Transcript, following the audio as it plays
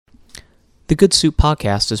The Good Soup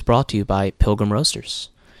podcast is brought to you by Pilgrim Roasters.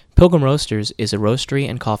 Pilgrim Roasters is a roastery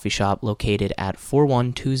and coffee shop located at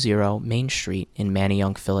 4120 Main Street in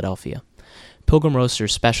Manayunk, Philadelphia. Pilgrim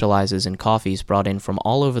Roasters specializes in coffees brought in from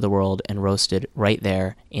all over the world and roasted right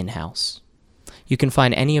there in-house. You can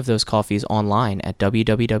find any of those coffees online at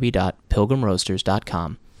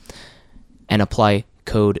www.pilgrimroasters.com and apply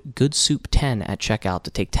code GOODSOUP10 at checkout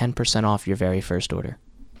to take 10% off your very first order.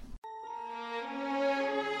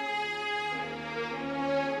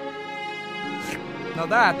 Now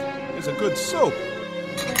that is a good soup.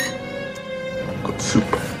 Good soup.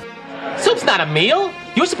 Soup's not a meal.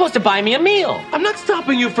 You're supposed to buy me a meal. I'm not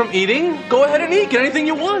stopping you from eating. Go ahead and eat. Get anything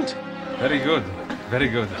you want. Very good. Very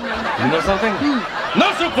good. You know something?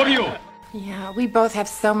 No soup for you! Yeah, we both have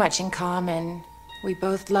so much in common. We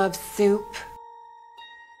both love soup.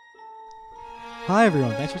 Hi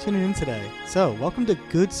everyone, thanks for tuning in today. So, welcome to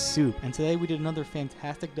Good Soup, and today we did another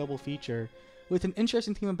fantastic double feature with an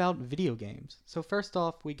interesting theme about video games. So first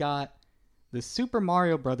off, we got the Super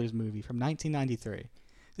Mario Brothers movie from 1993.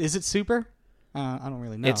 Is it super? I don't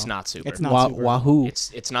really know. It's not super. It's not super. Wahoo.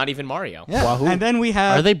 It's not even Mario. Yeah. Wahoo. And then we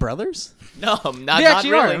have... Are they brothers? No, not They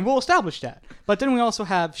actually really. are, and we'll establish that. But then we also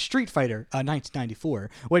have Street Fighter 1994,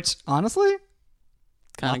 which, honestly,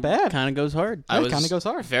 not bad. Kind of goes hard. I It was kinda goes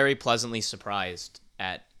hard. very pleasantly surprised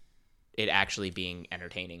at it actually being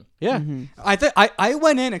entertaining. Yeah. I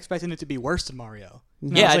went in expecting it to be worse than Mario.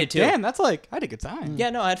 And Yeah, was I like, did too. Damn, that's like, I had a good time.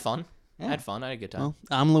 Yeah, no, I had fun. Yeah. I had fun. I had a good time. Well,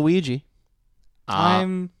 I'm Luigi.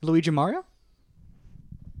 I'm Luigi Mario.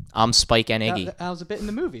 I'm Spike and Iggy. That was a bit in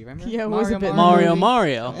the movie, remember? Yeah, it was a bit.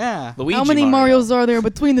 Mario. Yeah. Luigi How many Mario. Marios are there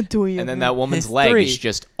between the two of you? And then that woman's It's leg three. is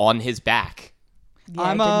just on his back. Yeah,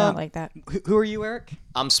 I'm, I did not like that. Who are you, Eric?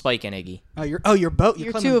 I'm Spike and Iggy. You're both.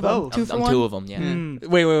 You're claiming two of them. both. Two for I'm one? two of them, yeah. Mm.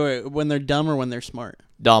 Wait. When they're dumb or when they're smart?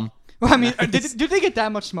 Dumb. Well, I mean, did they get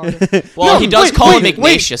that much smarter? Well, No, he does wait, call him wait,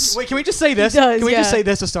 Ignatius. Wait, can we just say this? He does, Can we just yeah. say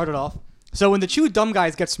this to start it off? So when the two dumb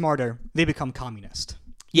guys get smarter, they become communist.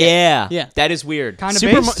 Yeah. Yeah. That is weird. Kind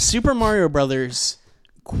of Super Mario Brothers,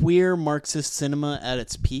 queer Marxist cinema at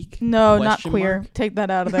its peak? No, not Question queer. mark? Take that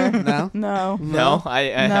out of there. No? No. No, I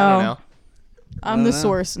No. don't know. I'm the know.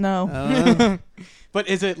 source. No. But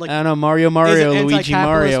is it like I don't know. Mario, is it Luigi, anti-capitalist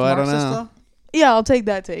Mario. I don't Marxist, know. Yeah, I'll take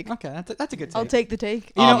that take. though? Okay, that's a good take. I'll take the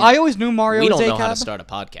take. You know, I always knew Mario We was don't know how to ACAB. start a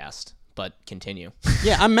podcast, but continue.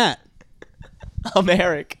 Yeah, I'm Matt. I'm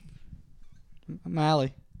Eric. I'm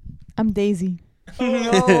Allie. I'm Daisy.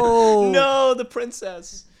 No. No, the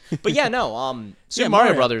princess. But yeah, no. Super Yeah,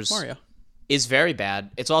 Mario Brothers Mario. is very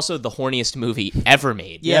bad. It's also the horniest movie ever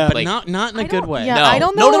made. Yeah, but like, not in I a good don't- way. yeah. No, I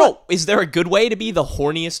don't know No. what- Is there a good way to be the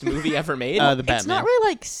horniest movie ever made? The It's Batman. not really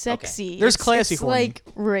like sexy. There's It's- classy It's horny. like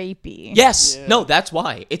rapey. Yes. No, that's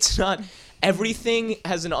why. It's not. Everything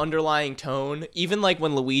has an underlying tone. Even like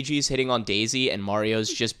when Luigi's hitting on Daisy and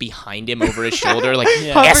Mario's just behind him over his shoulder, like,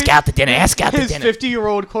 ask out the dinner, ask out the His dinner.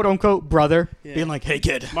 50-year-old quote-unquote brother being like, "Hey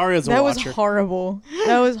kid, Mario's a That was watcher. horrible.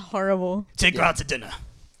 That was horrible. take her out to dinner."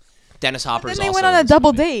 Dennis Hopper's Then they also went on in a this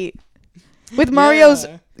double movie. date with Mario's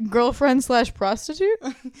Yeah. girlfriend / prostitute,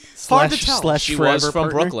 Hard to tell. Slash She forever was from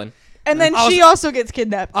partner. Brooklyn. and then I was- she also gets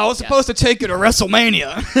kidnapped. I was supposed to take her to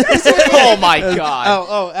WrestleMania. Oh my god.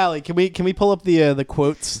 Oh, Allie, can we pull up the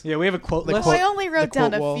quotes? Yeah, we have a quote The list. Well, quote- I only wrote the down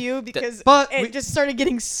quote a wall. few because But it we- just started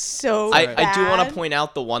getting so I bad. do want to point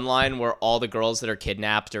out the one line where all the girls that are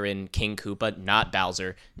kidnapped are in King Koopa, not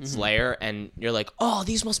Bowser's lair, and you're like, oh,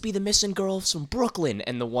 these must be the missing girls from Brooklyn.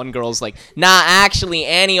 And the one girl's like, nah, actually,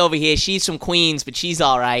 Annie over here, she's from Queens, but she's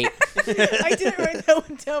all right. I didn't write that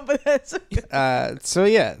one down, but that's okay. So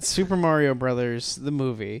yeah, Super Mario Brothers, the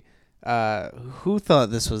movie. Who thought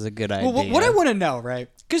this was a good idea? Well, what I want to know, right?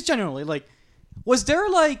 Because generally, like, was there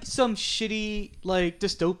like some shitty like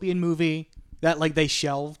dystopian movie that like they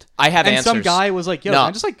shelved? I have and some answers. guy was like, "Yo, No. can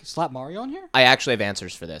I just like slap Mario on here?" I actually have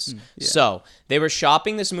answers for this. So, they were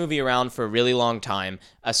shopping this movie around for a really long time.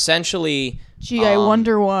 Essentially, Gee, I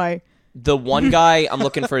wonder why. the one guy, I'm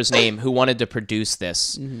looking for his name, who wanted to produce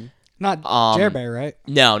this. Not Jer Bear, right?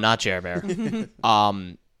 No, not Jer Bear.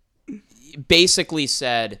 Basically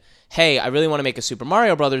said, hey, I really want to make a Super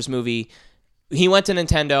Mario Brothers movie. He went to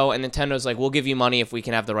Nintendo, and Nintendo's like, we'll give you money if we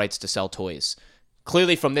can have the rights to sell toys.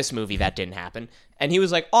 Clearly from this movie, that didn't happen. And he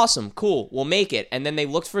was like, awesome, cool, we'll make it. And then they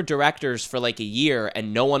looked for directors for like a year,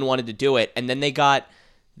 and no one wanted to do it. And then they got,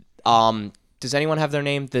 does anyone have their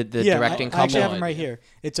name? The directing I couple? actually have them right here.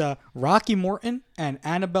 It's Rocky Morton and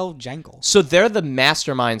Annabelle Jankel. So they're the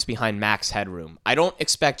masterminds behind Max Headroom. I don't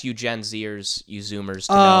expect you Gen Zers, you Zoomers,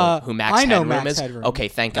 to know who Max I know Headroom Max is. Headroom. Okay,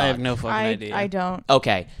 thank God. I have no fucking idea. I don't.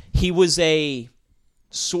 Okay, he was a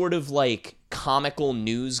sort of like comical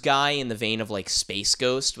news guy in the vein of like Space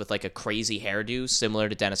Ghost with like a crazy hairdo similar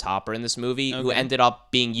to Dennis Hopper in this movie, who ended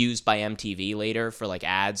up being used by MTV later for like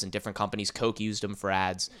ads and different companies. Coke used him for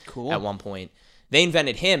ads at one point. They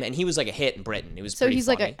invented him, and he was like a hit in Britain. It was So pretty he's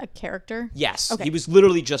funny. like a character? Yes. Okay. He was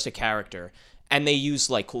literally just a character. And they used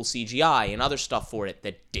like cool CGI and other stuff for it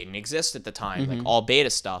that didn't exist at the time, like all beta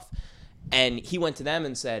stuff. And he went to them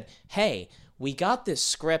and said, hey, we got this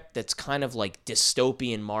script that's kind of like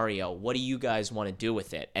dystopian Mario. What do you guys want to do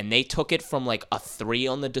with it? And they took it from like a 3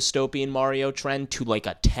 on the dystopian Mario trend to like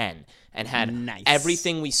a 10 and had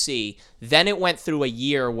everything we see. Then it went through a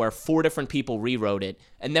year where 4 different people rewrote it.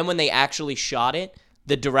 And then when they actually shot it,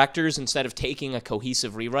 the directors, instead of taking a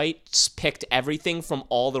cohesive rewrite, picked everything from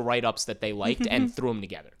all the write-ups that they liked and threw them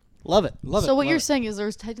together. Love it. So what you're saying is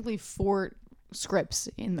there's technically 4 scripts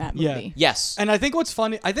in that movie. Yeah. Yes. And I think what's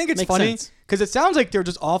funny, I think it's Makes funny sense. because it sounds like they're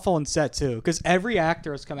just awful on set too. Because every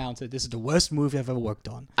actor has come out and said this is the worst movie I've ever worked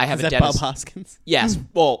on. I have Is a that Dennis. Bob Hoskins? Yes.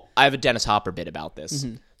 Well, I have a Dennis Hopper bit about this.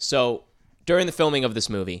 So during the filming of this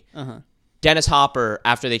movie, Dennis Hopper,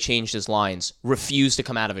 after they changed his lines, refused to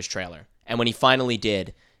come out of his trailer. And when he finally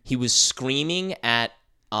did, he was screaming at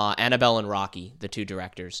Annabelle and Rocky, the 2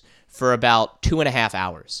 directors, for about 2.5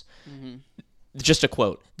 hours. Just a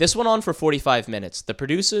quote. This went on for 45 minutes. The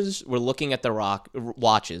producers were looking at the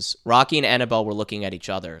watches. Rocky and Annabelle were looking at each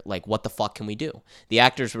other like, what the fuck can we do? The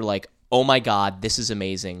actors were like, oh my God, this is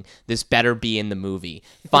amazing. This better be in the movie.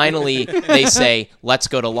 Finally, they say, let's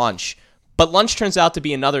go to lunch. But lunch turns out to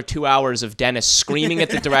be another 2 hours of Dennis screaming at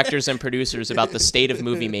the directors and producers about the state of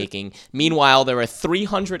movie making. Meanwhile, there are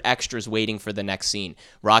 300 extras waiting for the next scene.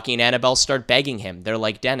 Rocky and Annabelle start begging him. They're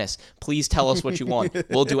like, Dennis, please tell us what you want.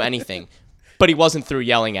 We'll do anything. But he wasn't through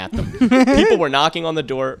yelling at them. People were knocking on the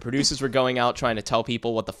door. Producers were going out trying to tell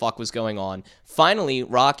people what the fuck was going on. Finally,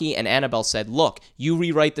 Rocky and Annabelle said, look, you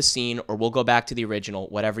rewrite the scene or we'll go back to the original,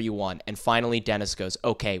 whatever you want. And finally, Dennis goes,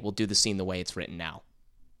 okay, we'll do the scene the way it's written now.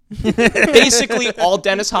 Basically, all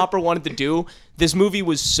Dennis Hopper wanted to do, this movie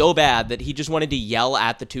was so bad that he just wanted to yell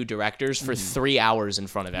at the 2 directors for 3 hours in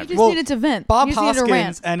front of You everyone. just needed to vent. Bob You just needed to rant.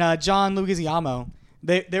 Hoskins and John Leguizamo,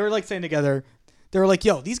 they were like saying together, they were like,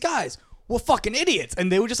 yo, these guys were fucking idiots.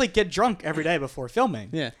 And they would just like get drunk every day before filming.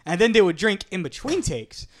 Yeah. And then they would drink in between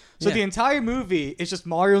takes. So Yeah. the entire movie is just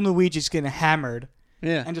Mario and Luigi just getting hammered.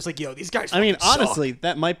 Yeah. And just like, yo, these guys I mean, fucking suck. honestly,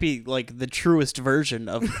 that might be like the truest version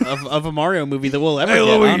of a Mario movie that we'll ever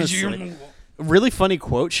get, honestly. Really funny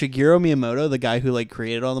quote, Shigeru Miyamoto, the guy who like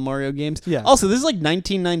created all the Mario games. Yeah. Also, this is like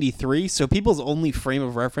 1993, so people's only frame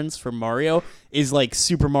of reference for Mario is like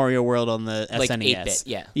Super Mario World on the Like SNES. 8-bit,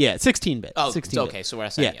 yeah. Yeah, 16-bit. Oh, 16-bit. okay, so we're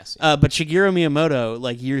at SNES. Yeah. But Shigeru Miyamoto,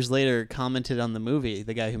 like years later, commented on the movie,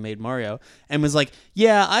 the guy who made Mario, and was like,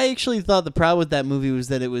 yeah, I actually thought the problem with that movie was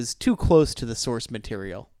that it was too close to the source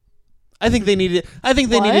material. I think they needed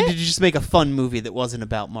to just make a fun movie that wasn't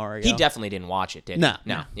about Mario. He definitely didn't watch it, did he? No.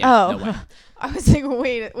 No. Yeah, Oh. no way. I was like,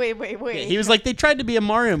 wait. Yeah, he was like, they tried to be a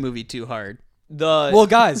Mario movie too hard. Well,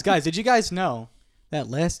 guys, did you guys know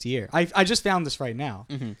that last year, I just found this right now,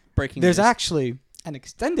 Breaking there's news. actually an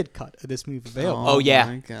extended cut of this movie available. Oh, yeah.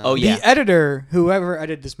 my God. Oh, yeah. The editor, whoever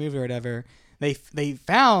edited this movie or whatever, they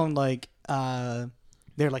found like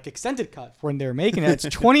their like extended cut when they were making it.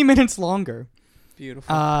 It's 20 minutes longer.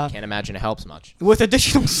 Beautiful. Can't imagine it helps much. With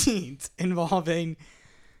additional scenes involving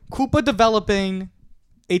Koopa developing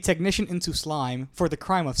a technician into slime for the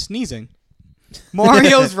crime of sneezing,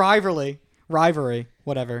 Mario's rivalry,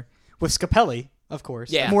 whatever, with Scapelli, of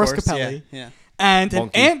course. Yeah, more Of course, Scapelli. Yeah. And an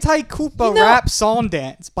Monkey. anti-Koopa rap song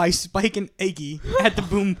dance by Spike and Iggy at the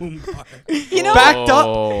Boom Boom Bar. You know, backed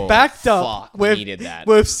Oh, up fuck, we with, needed that.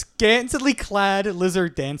 with scantily clad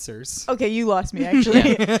lizard dancers. okay, you lost me,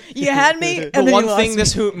 actually. You had me, and The then one you lost thing me.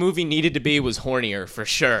 this movie needed to be was hornier, for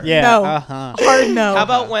sure. Yeah. No. Uh-huh. Hard no. How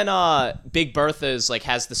about when Big Bertha's like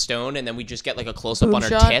has the stone and then we just get like a close up Boom on her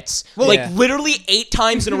shot? tits? Well, like yeah. literally 8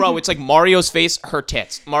 times in a row. It's like Mario's face, her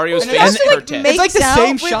tits. Mario's And face, it's also, her like, tits. makes It's like the out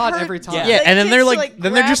same with shot her- every time. Yeah. Yeah, and then they're kids, like,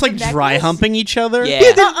 then they're grab just like the dry necklace. humping each other. Yeah.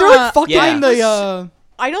 Yeah, they're like fucking Yeah. the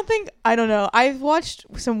I don't know. I've watched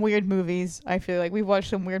some weird movies. I feel like we've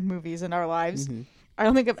watched some weird movies in our lives. I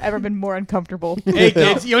don't think I've ever been more uncomfortable. Hey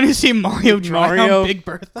kids, you only see Mario dry Mario hump Big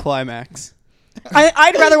Bertha. Climax.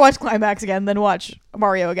 I'd rather watch Climax again than watch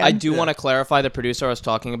Mario again. I do want to clarify the producer I was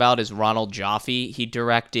talking about is Ronald Jaffe. He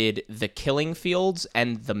directed The Killing Fields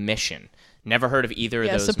and The Mission. Never heard of either of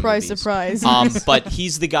those surprise, movies. surprise. But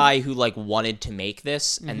he's the guy who like wanted to make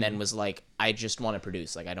this and then was like, I just want to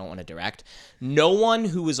produce. Like, I don't want to direct. No one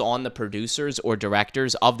who was on the producers or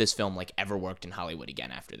directors of this film like ever worked in Hollywood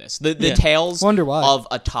again after this. The tales Wonder why. of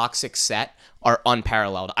a toxic set are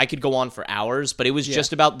unparalleled. I could go on for hours, but it was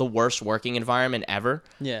just about the worst working environment ever.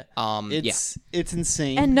 Yeah. It's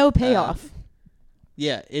insane. And no payoff.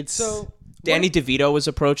 Yeah, it's So Danny DeVito was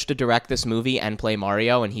approached to direct this movie and play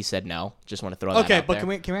Mario, and he said no. Just want to throw that okay, out but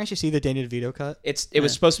there. can we actually see the Danny DeVito cut? It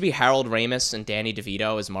was supposed to be Harold Ramis and Danny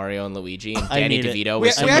DeVito as Mario and Luigi, and I Danny need it. DeVito We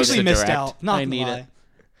was supposed actually to missed direct. out. Not I gonna need lie.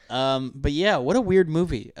 it. But yeah, what a weird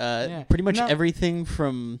movie. Pretty much No. everything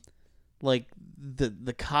from like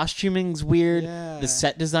the costuming's weird, Yeah. the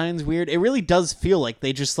set design's weird. It really does feel like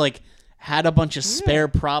they just like had a bunch of spare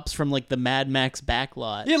props from like the Mad Max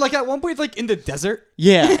backlot. Yeah, like at one point, like in the desert.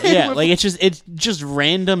 Yeah, like it's just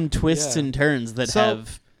random twists Yeah. and turns that So-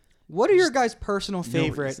 have. What are your guys' personal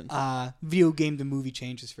favorite reason. video game to movie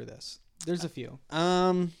changes for this? There's a few.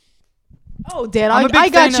 Oh, Dan, I'm a big I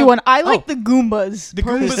got fan you of- one. I like Oh. the Goombas. The Goombas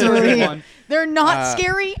are a personally. good one. They're not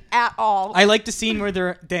scary at all. I like the scene where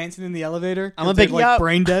they're dancing in the elevator. I'm a 'cause they're, big- like Yup.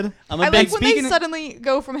 brain dead. I'm I a like big when speaking they of- suddenly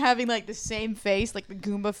go from having like the same face, like the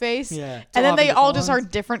Goomba face, Yeah, to and then they having all different just ones. are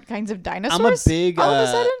different kinds of dinosaurs. I'm a big all of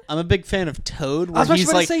a sudden. I'm a big fan of Toad. Where was about he's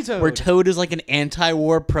to like say Toad. where Toad is like an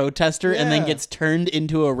anti-war protester and then Yeah. gets turned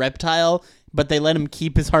into a reptile, but they let him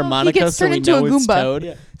keep his harmonica gets so turned we into know a it's Goomba. Toad.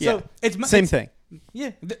 Yeah. So it's Same it's- thing.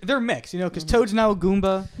 Yeah, they're mixed, because Toad's now a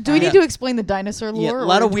Goomba. Do we need to explain the dinosaur lore? Yeah, a or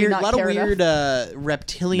lot of do we weird, not care enough?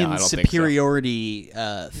 reptilian No, I don't think so. superiority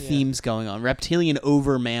themes going on. Reptilian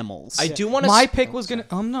over mammals. I do want to. My pick was gonna.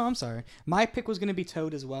 No, I'm sorry. My pick was gonna be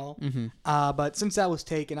Toad as well. But since that was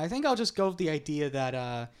taken, I think I'll just go with the idea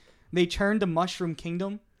that they turned the Mushroom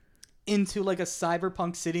Kingdom into like a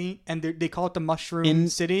cyberpunk city, and they call it the Mushroom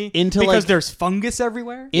City into, because like- there's fungus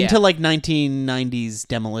everywhere. into Yeah. like 1990s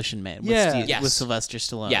Demolition Man with, Yeah. Yes. with Sylvester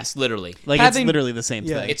Stallone. Yes, literally. Like Having- it's literally the same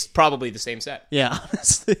Yeah. thing. It's probably the same set. yeah,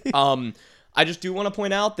 honestly. I just do want to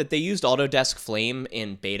point out that they used Autodesk Flame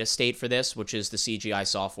in beta state for this, which is the CGI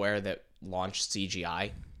software that launched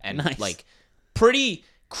CGI, and Nice. like pretty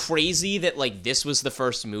crazy that like this was the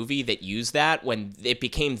first movie that used that when it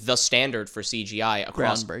became the standard for CGI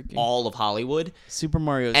across Groundbreaking. all of Hollywood. Super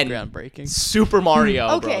Mario's And groundbreaking. Super Mario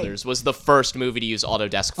Okay. Brothers was the first movie to use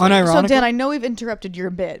Autodesk Flame. Unironic- So Ironically- Dan, I know we've interrupted your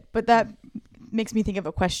bit, but that makes me think of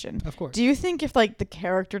a question. Of course. Do you think if like the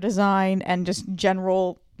character design and just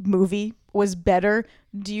general movie was better,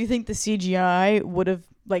 do you think the CGI would have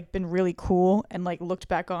like been really cool and like looked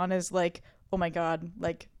back on as like, oh my god,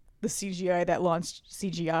 like the CGI that launched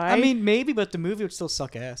CGI? I mean, maybe, but the movie would still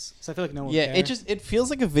suck ass. So I feel like no one. Yeah, would care. it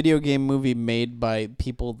feels like a video game movie made by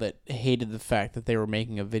people that hated the fact that they were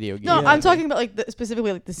making a video game. no, movie. I'm talking about like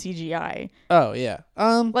specifically like the CGI. Oh yeah.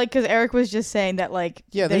 Like, because Eric was just saying that, like,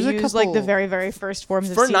 Yeah, they there's a used, like, the couple- very, very first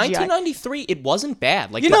forms For of CGI. 1993, it wasn't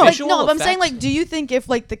bad. Like, You the know, Like, visual no, but I'm saying, effects- like, do you think if,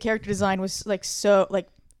 like, the character design was, like, so, like,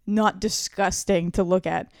 not disgusting to look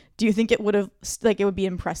at, do you think it would have, like, it would be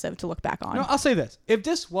impressive to look back on? No, I'll say this: if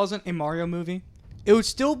this wasn't a Mario movie, it would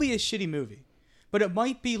still be a shitty movie, but it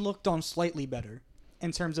might be looked on slightly better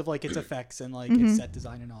in terms of like its effects and like its set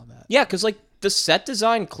design and all that. Yeah, because like the set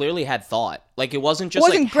design clearly had thought. Like it wasn't just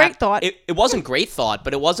Wasn't like great thought. It wasn't great thought,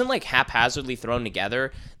 but it wasn't like haphazardly thrown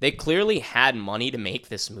together. They clearly had money to make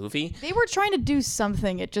this movie. They were trying to do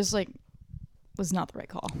something. It just, like, was not the right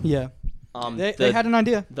call. Yeah, they The- had an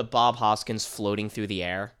idea. the Bob Hoskins floating through the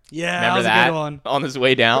air. Yeah, Remember that was that a good one. on his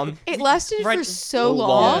way down? It lasted Right- for so So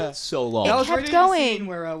long. Yeah. so long. That was kept right in the going. scene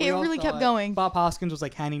where, we It all really kept thought going. Bob Hoskins was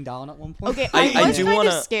like hanging down at one point. Okay, I I was do kind wanna-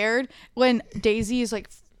 of scared when Daisy is, like,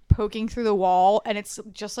 poking through the wall, and it's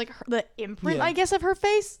just, like, the imprint, Yeah. I guess, of her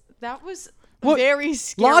face. That was Well, very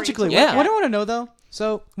scary. logically, to Yeah. look what I at. want to know though.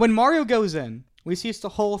 So when Mario goes in, we see it's the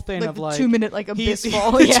whole thing Like of the like 2-minute, like, abyss he's-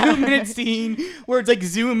 fall, the yeah. 2-minute scene where it's like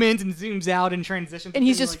zoom in and zooms out and transitions, And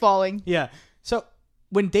he's between, just like- falling. Yeah. So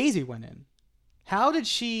when Daisy went in, how did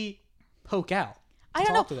she poke out? I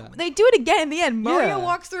don't talk to know. them? They do it again in the end. Mario Yeah.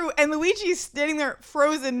 walks through, and Luigi's standing there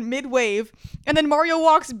frozen mid-wave, and then Mario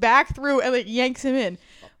walks back through and, like, yanks him in.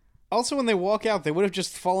 Also, when they walk out, they would have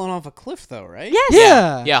just fallen off a cliff, though, right? Yes.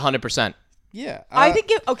 Yeah. Yeah, 100%. Yeah. I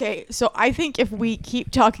think I think if we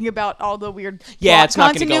keep talking about all the weird Yeah, plot it's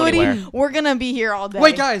not gonna go continuity, anywhere. we're gonna be here all day.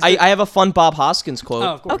 Wait, guys. I have a fun Bob Hoskins quote. oh,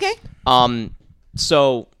 of course. Okay.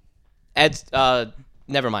 So, Ed,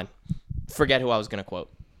 never mind. Forget who I was going to quote.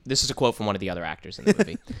 This is a quote from one of the other actors in the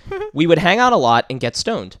movie. We would hang out a lot and get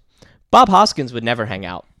stoned. Bob Hoskins would never hang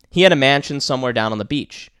out. He had a mansion somewhere down on the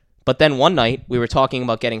beach. But then one night, we were talking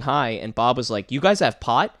about getting high, and Bob was like, "You guys have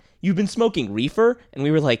pot? "You've been smoking reefer?" And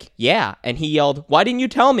we were like, "Yeah." And he yelled, "Why didn't you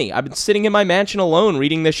tell me? I've been sitting in my mansion alone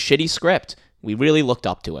reading this shitty script." We really looked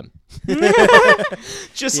up to him.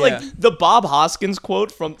 Just like the Bob Hoskins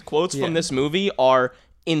quotes from this movie are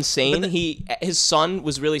insane. His son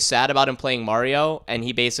was really sad about him playing Mario, and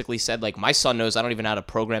he basically said, like, my son knows I don't even know how to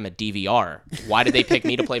program a DVR. Why did they pick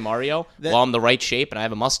me to play Mario? Well, I'm the right shape and I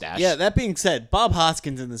have a mustache. Yeah, that being said, Bob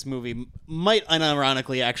Hoskins in this movie might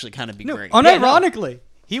unironically actually kind of be great. Unironically.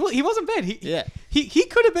 He wasn't bad. He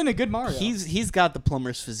could have been a good Mario. He's got the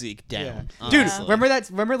plumber's physique down. Dude, honestly.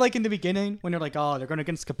 remember like in the beginning when they're like, oh, they're going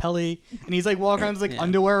against Capelli, and he's like walking around with like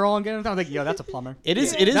underwear on, getting I was like, yo, that's a plumber. It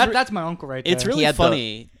is. That's my uncle right there. It's really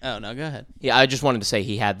funny. Oh no, go ahead. Yeah, I just wanted to say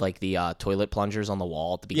he had like the toilet plungers on the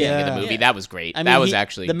wall at the beginning of the movie. Yeah. That was great. I mean, that was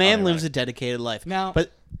actually the man unironic. lives a dedicated life. Now, but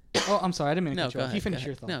oh, I'm sorry, I didn't mean to no, cut you go off. ahead. You finish go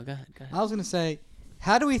your ahead. thought. No, go ahead. Go ahead. I was going to say,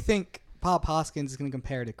 how do we think Bob Hoskins is going to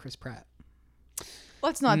compare to Chris Pratt?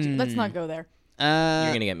 Let's not go there.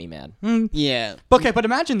 You're gonna get me mad. Yeah. Okay, but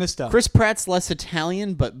imagine this though. Chris Pratt's less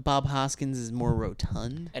Italian, but Bob Hoskins is more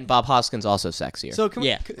rotund. And Bob Hoskins also sexier. So can we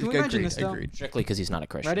Agreed, imagine this though? agreed. Strictly because he's not a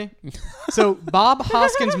Christian. Ready? So Bob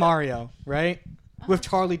Hoskins Mario, right? With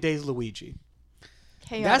Charlie Day's Luigi.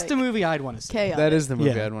 Chaotic. That's the movie I'd want to see. Chaotic. That is the movie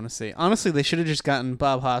Yeah. I'd want to see. Honestly, they should have just gotten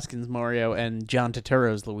Bob Hoskins Mario and John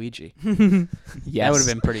Turturro's Luigi. Yes. That would have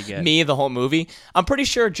been pretty good. Me, the whole movie. I'm pretty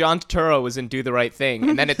sure John Turturro was in Do the Right Thing.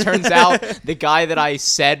 And then it turns out the guy that I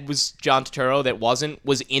said was John Turturro that wasn't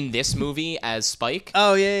was in this movie as Spike.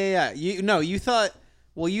 Oh yeah. You thought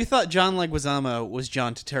John Leguizamo was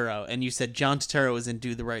John Turturro, and you said John Turturro was in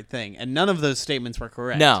Do the Right Thing, and none of those statements were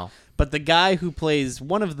correct. No. But the guy who plays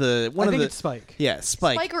one of the I think it's Spike. yeah,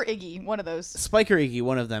 Spike. Spike or Iggy, one of those. Spike or Iggy,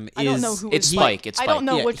 one of them I is. don't know who It's was Spike. It's I don't Spike.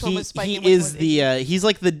 know Yeah, which one was Spike. he and which is one was the Iggy.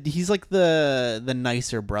 he's like the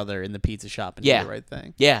nicer brother in the pizza shop and Yeah. Do the Right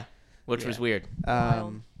Thing. Yeah. Which was weird.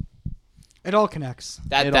 It all connects.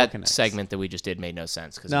 It all That connects. segment that we just did made no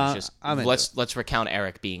sense because it No, was just I'm into let's recount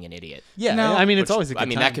Eric being an idiot. Yeah, No. I mean it's Which- always a good I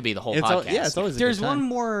mean, time. that could be the whole It's podcast. yeah, it's always a There's good time. one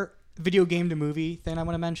more video game to movie thing I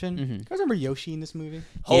want to mention. Mm-hmm. You guys remember Yoshi in this movie?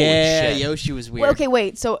 Holy yeah, shit. Yoshi was weird. Well, okay,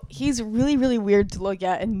 wait. So he's really, really weird to look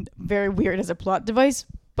at and very weird as a plot device.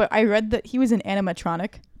 But I read that he was an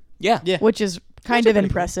animatronic, Yeah. Yeah. which is kind of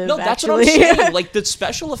impressive. No, that's actually. what I'm saying. Like the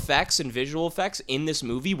special effects and visual effects in this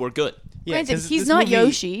movie were good. Yeah, Granted, 'cause he's this not movie-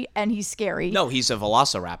 Yoshi and he's scary. No, he's a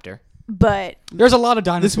velociraptor. But There's a lot of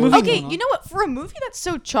dinosaurs. movie- okay, going on. you know what? For a movie that's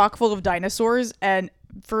so chock full of dinosaurs, and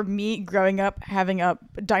for me growing up having a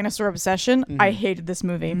dinosaur obsession, I hated this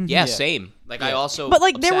movie. Yeah, same. Like I also But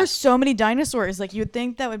like there were obsessed. so many dinosaurs, like you'd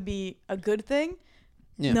think that would be a good thing.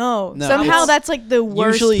 Yeah. No, No, somehow it's- that's like the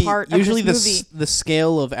worst part of usually this movie. the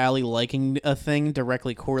scale of Allie liking a thing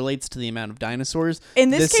directly correlates to the amount of dinosaurs.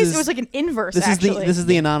 In this case, is- it was like an inverse. this actually, is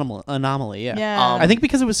the anomaly. Yeah. Yeah. I think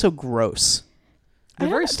because it was so gross. They're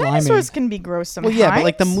very slimy. Dinosaurs can be gross sometimes. Well, yeah, but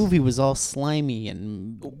like the movie was all slimy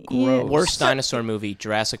and gross. Worst dinosaur movie,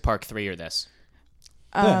 Jurassic Park 3 or this.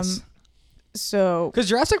 This. So Because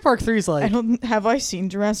Jurassic Park 3 is like... I don't have I seen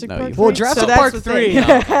Jurassic No, Park. you've 3? Well, So Jurassic that's Park the 3 thing.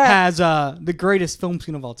 has the greatest film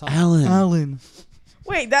scene of all time. Alan.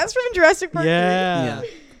 Wait, that's from Jurassic Park. 3? Yeah.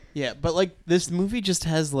 Yeah, but like this movie just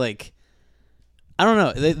has like, I don't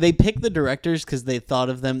know. They picked the directors because they thought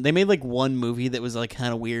of them. They made like one movie that was like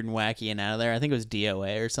kind of weird and wacky and out of there. I think it was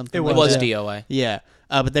DOA or something. It like It was that. DOA. Yeah,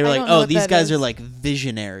 but they were I like, don't know oh, what these that guys is. are like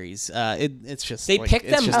visionaries. It's just They like, picked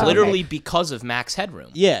it's them just literally because of Max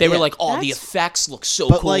Headroom. Yeah, They were yeah. like, oh, the That's- effects look so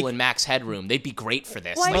But, cool like- in Max Headroom. They'd be great for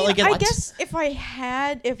this. Well, I, But, mean, like, I what? guess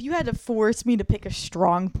if you had to force me to pick a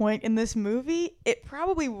strong point in this movie, it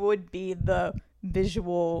probably would be the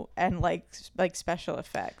visual and like special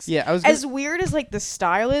effects. Yeah, I was as weird as like the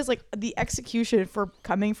style is, like the execution for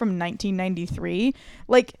coming from 1993,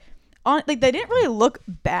 like they didn't really look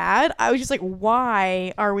bad. I was just like,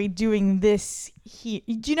 why are we doing this here?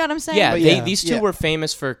 Do you know what I'm saying? yeah, But yeah, these two yeah. were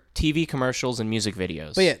famous for TV commercials and music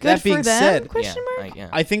videos. But yeah, Good that being for them? said, Question mark? yeah.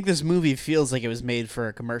 I think this movie feels like it was made for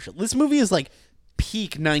a commercial. This movie is like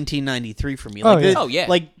peak 1993 for me. Oh, Like, yeah. Oh, yeah.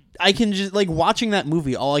 Like I can just like watching that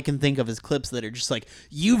movie. All I can think of is clips that are just like,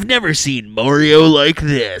 "You've never seen Mario like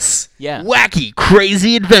this. Yeah. wacky,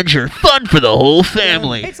 crazy adventure, fun for the whole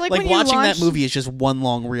family." It's like when you watching launch- that movie is just one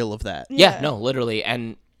long reel of that. Yeah, no, literally.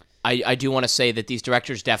 And I do want to say that these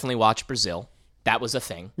directors definitely watched Brazil. That was a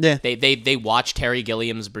thing. Yeah. They watched Terry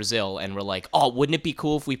Gilliam's Brazil and were like, oh, wouldn't it be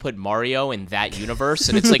cool if we put Mario in that universe?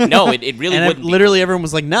 And it's like, no, it really And wouldn't. literally everyone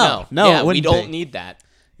was like, "No, no, yeah, it we wouldn't don't be." need that.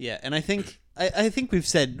 Yeah, and I think we've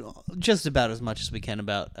said just about as much as we can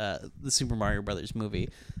about the Super Mario Brothers movie.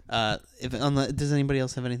 Does anybody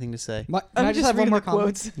else have anything to say? Can I'm I just have one reading more the comment?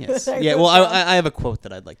 quotes. Yes. that I Yeah. wrote Well, down. I have a quote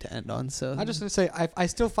that I'd like to end on. So I just want to say I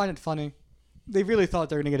still find it funny. They really thought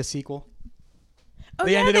they were gonna get a sequel. Oh,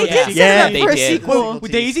 They yeah, ended they with did the set it Yeah, up they for a did. sequel. Well,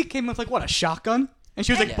 Daisy came with like what, a shotgun, and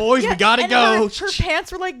she was like, Yeah. "Boys, we gotta and go." Her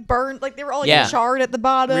pants were like burned, like they were all like Yeah. charred at the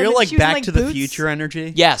bottom. real and like she was in, Back like, to the boots. Future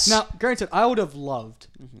energy. Yes. Now, granted, I would have loved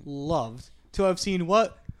to have seen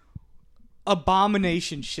what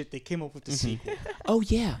abomination shit they came up with the sequel. Oh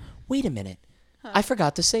yeah. Wait a minute. I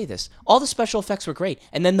forgot to say this. All the special effects were great,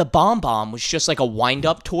 and then the bomb was just like a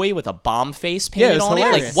wind-up toy with a bomb face painted it was on it.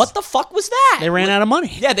 hilarious. Like, what the fuck was that? They ran out of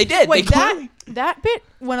money. Yeah, they did. Wait, they clearly- that bit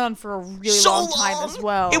went on for a really so long time as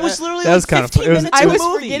well. It was literally That was like kinda 15 fu- it was- minutes I of was the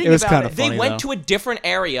movie. forgetting It was about kinda it. funny. They went though. to a different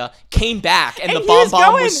area, came back, and the he bomb was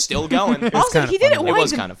going. was still going. Also, kinda he didn't funny. It wind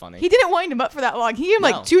was him. kinda funny. He didn't wind him up for that long. He gave him No.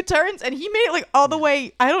 like 2 turns, and he made it like all the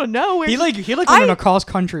way. I don't know where He went I- on a cross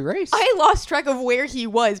country race. I lost track of where he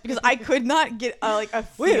was because I could not get like a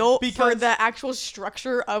Wait, feel for because- the actual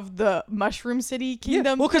structure of the Mushroom City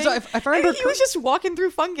Kingdom. well, 'cause thing. if I remember And he was just walking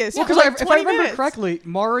through fungus. Well, for because like if I 20 remember minutes. correctly,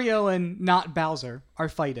 Mario and not Bowser are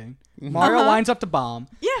fighting. Mario Uh-huh. lines up the bomb.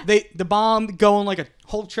 Yeah. The bomb go on like a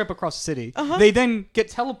whole trip across the city. They then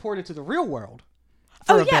get teleported to the real world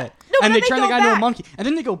for Oh, a yeah. bit. No, and but they then turn they the go guy into a back. monkey. And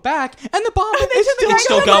then they go back, and the bomb they is turn the still, guy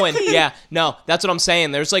Still into a going. monkey. Yeah, no, that's what I'm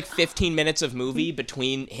saying. There's like 15 minutes of movie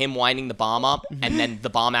between him winding the bomb up and then the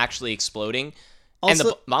bomb actually exploding. And the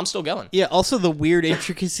Also- bomb's still going. Yeah. Also, the weird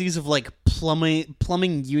intricacies of like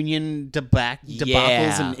plumbing union debacles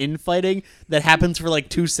Yeah. and infighting that happens for like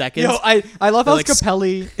 2 seconds. Yo, I love how Like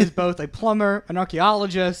Scapelli is both a plumber, an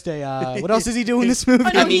archaeologist, what else does he do in this movie? Oh,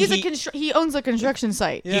 no, I mean, he owns a construction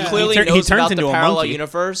site. Yeah. He clearly He knows turns about into the a parallel monkey.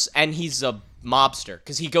 universe, and he's a mobster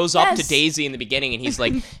because he goes up to Yes. Daisy in the beginning and he's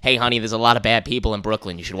like, "Hey, honey, there's a lot of bad people in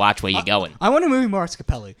Brooklyn. You should watch where you're going." I want a movie more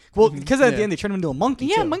Scapelli. Well, because at the end they turn him into a monkey.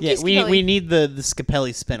 Yeah, too. monkey. Yeah, Scapelli. we need the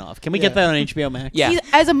Scapelli spinoff. Can we Yeah. get that on HBO Max? Yeah, He's,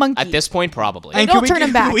 as a monkey. at this point, probably. And Don't can we turn get,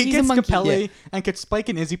 him back. Can we He's get a monkey. Scapelli Yeah. and could Spike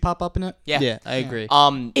and Izzy pop up in it? yeah. I agree. I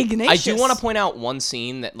do Ignatius. want to point out one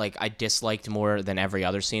scene that like I disliked more than every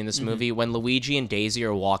other scene in this movie when Luigi and Daisy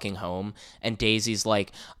are walking home and Daisy's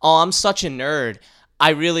like, "Oh, I'm such a nerd. I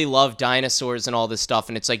really love dinosaurs and all this stuff."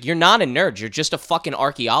 And it's like, you're not a nerd. You're just a fucking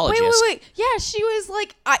archaeologist. Wait. Yeah, she was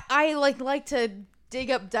like, I like to dig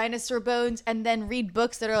up dinosaur bones and then read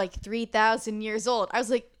books that are like 3,000 years old. I was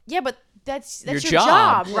like, yeah, but that's your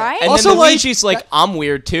job, right? And Also, then like, Luigi's like, "I'm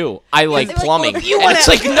weird too. I like they're like, plumbing." well, if you and wanna- it's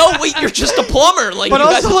like, no, wait, you're just a plumber. Like, But you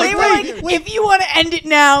guys also, are They were like, if you want to end it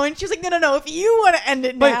now, and she was like, no, if you want to end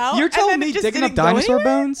it But now. you're and telling then it me just digging up didn't go dinosaur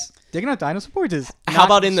anywhere? bones? Digging up dinosaur bones is How not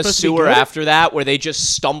about in the supposed to be sewer good? after that, where they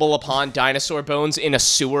just stumble upon dinosaur bones in a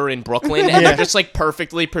sewer in Brooklyn, and they're just like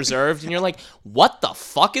perfectly preserved, and you're like, "What the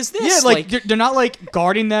fuck is this?" Yeah, like they're not like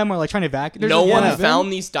guarding them or like trying to evacuate. no one of them.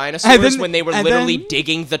 found these dinosaurs when they were and literally then-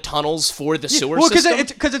 digging the tunnels for the sewer Well, system.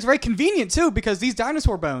 because it's very convenient too, because these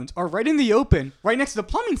dinosaur bones are right in the open, right next to the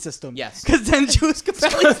plumbing system. Yes. Because then Jewish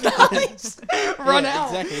Capelli's guys run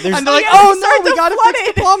out, exactly. There's- and they're like, yeah, "Oh they no, start we to gotta flood fix the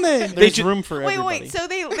it." plumbing." There's room for Wait, everybody. so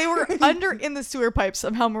they were under in the sewer pipe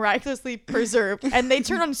somehow miraculously preserved, and they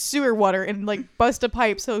turn on sewer water and like bust a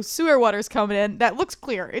pipe, so sewer water's coming in. That looks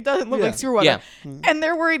clear. It doesn't look Yeah. like sewer water. Yeah. And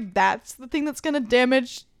they're worried that's the thing that's gonna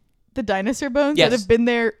damage the dinosaur bones Yes. that have been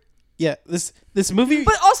there. yeah, this movie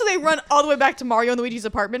But also they run all the way back to Mario and Luigi's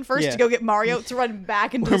apartment first Yeah. to go get Mario to run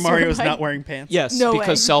back into where the sewer Mario's pipe. not wearing pants. yes, No because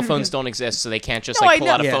way. cell phones don't exist, so they can't just No, like I pull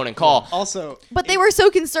know. out a Yeah. phone and call. Also, But they were so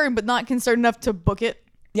concerned, but not concerned enough to book it.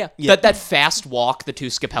 Yeah, that fast walk the two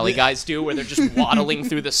Scapelli guys do, where they're just waddling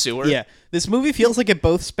through the sewer. yeah, this movie feels like it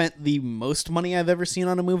both spent the most money I've ever seen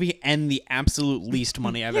on a movie and the absolute least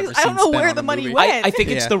money I've Yeah, ever I seen. don't know spent where on the a money movie. went. I think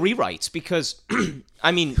it's Yeah. the rewrites because,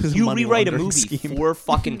 I mean, was a you money rewrite a laundering movie scheme. 4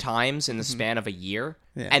 fucking times in the span of a year,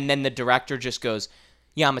 Yeah. and then the director just goes,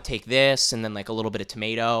 "Yeah, I'm gonna take this, and then like a little bit of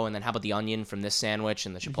tomato, and then how about the onion from this sandwich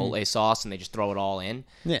and the chipotle sauce," and they just throw it all in.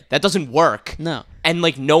 Yeah. That doesn't work. No. And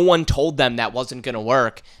like no one told them that wasn't gonna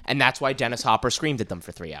work, and that's why Dennis Hopper screamed at them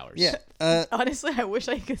for 3 hours. Yeah. Honestly, I wish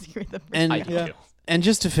I could hear them. And I do too. And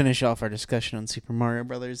just to finish off our discussion on Super Mario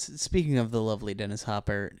Brothers, speaking of the lovely Dennis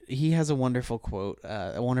Hopper, he has a wonderful quote,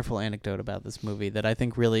 a wonderful anecdote about this movie that I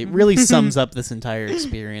think really sums up this entire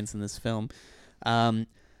experience in this film.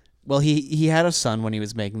 Well, he had a son when he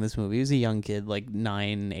was making this movie. He was a young kid, like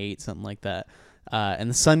 9, 8, something like that.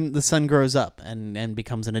 And the son grows up and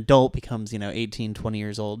becomes an adult, becomes 18, 20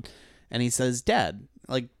 years old, and he says, "Dad,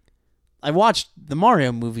 like, I watched the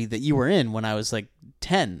Mario movie that you were in when I was like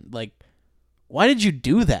 10. Like, why did you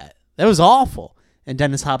do that? That was awful." And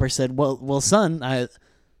Dennis Hopper said, "Well, son,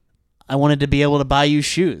 I wanted to be able to buy you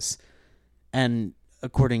shoes." And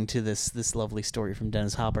according to this lovely story from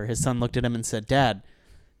Dennis Hopper, his son looked at him and said, "Dad,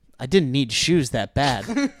 I didn't need shoes that bad."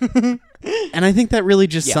 And I think that really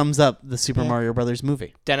just sums up the Super Mario Brothers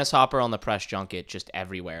movie. Dennis Hopper on the press junket, just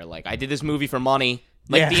everywhere. Like, I did this movie for money.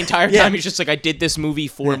 Like, the entire time, he's just like, I did this movie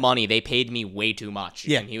for money. They paid me way too much.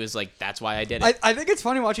 Yeah. And he was like, that's why I did it. I think it's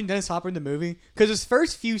funny watching Dennis Hopper in the movie because his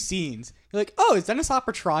first few scenes, you're like, oh, is Dennis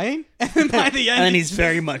Hopper trying? And then by the end, And then he's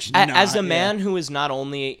very much not. As a man who is not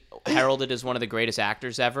only heralded as one of the greatest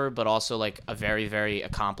actors ever, but also like a very, very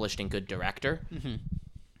accomplished and good director,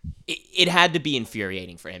 it had to be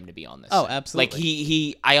infuriating for him to be on this. Oh, set. absolutely.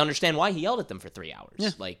 Like I understand why he yelled at them for 3 hours.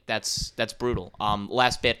 Yeah. Like that's brutal.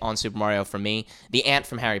 Last bit on Super Mario from me: the aunt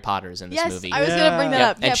from Harry Potter is in this Yes, movie. I was gonna bring that Yep,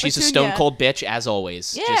 up. and Yeah, she's a Petunia. stone cold bitch as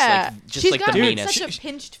always. Yeah, just she's like got the meanest. such a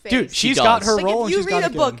pinched face. dude, She she's got does. her like role. if and you she's got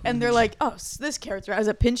read a it book good. and they're like, "Oh, this character has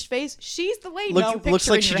a pinched face," she's the lady. Looks you like picture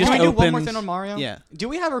she in your just Can head. we do one more opened- thing on Mario? Yeah. Do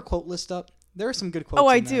we have her quote list up? There are some good quotes. Oh,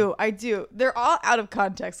 I in there. do. They're all out of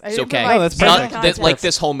context. It's okay. Oh, that's It's not- perfect. that- like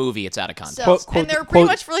this whole movie, it's out of context. So, Quote- and they're pretty quote-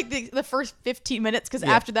 much for like the first 15 minutes because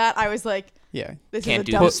after that I was like, Yeah. "This Can't is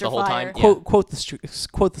a do dumpster this the whole fire." time. Yeah. Quote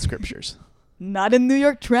the scriptures. Not in New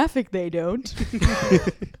York traffic, they don't.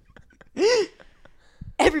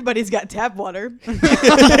 Everybody's got tap water.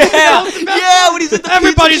 Yeah, when he's at the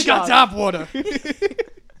Everybody's got tap water.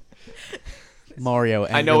 Mario.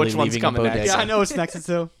 I know angrily which one's leaving a coming next. bodega. Yeah, I know what's next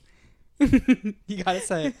too. You gotta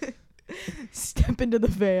say it. Step into the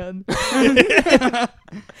van.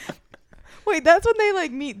 Wait, that's when they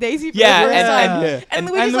like meet Daisy for Yeah, the first time. yeah. And, And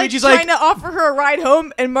Luigi's Luigi's like like- trying to offer her a ride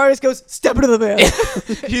home, and Marius goes, "Step into the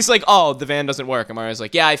van." He's like, oh, the van doesn't work. And Mario's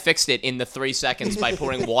like, yeah, I fixed it in the 3 seconds by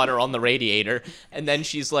pouring water on the radiator. And then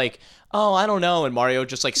she's like, oh, I don't know. And Mario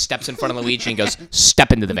just like steps in front of Luigi and goes,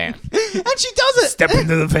 step into the van. And she does it. Step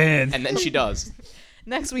into the van. And then she does.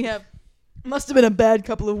 Next we have, must have been a bad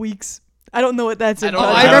couple of weeks. I don't know what that's I in. don't Oh,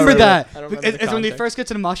 know. I I don't remember remember- that. I don't remember the It's when they context. first get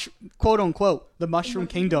to the quote unquote, the Mushroom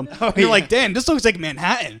Kingdom. And you're like, damn, this looks like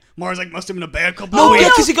Manhattan. Mario's like, must have been a bad couple No, of yeah,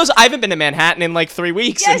 weeks. because he goes, I haven't been to Manhattan in like 3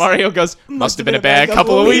 weeks. And Yes. Mario goes, must have been a bad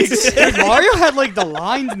couple of weeks. Like, Mario had like the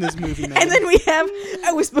lines in this movie, man. And then we have,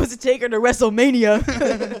 I was supposed to take her to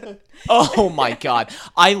WrestleMania. Oh my God.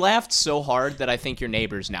 I laughed so hard that I think your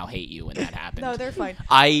neighbors now hate you when that happened. No, they're fine.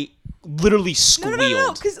 I literally No, squealed.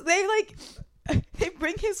 no, because they like, they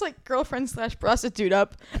bring his like girlfriend / prostitute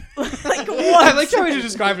up, like once. I like how you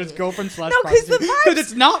describe it as girlfriend / No, 'cause the prostitute. vibes-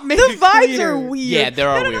 it's not made The vibes clear. are weird. Yeah, there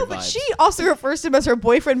are no, weird But vibes. she also refers to him as her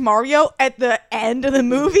boyfriend Mario at the end of the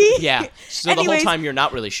movie. Yeah. So the Anyways, whole time you're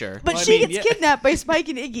not really sure. But Well, I she mean, gets yeah. kidnapped by Spike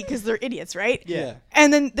and Iggy because they're idiots, right? Yeah.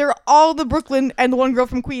 And then they're all the Brooklyn and the one girl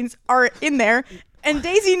from Queens are in there, and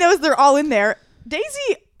Daisy knows they're all in there.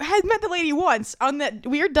 Daisy had met the lady once on that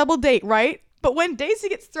weird double date, right? But when Daisy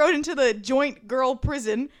gets thrown into the joint girl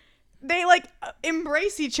prison, they like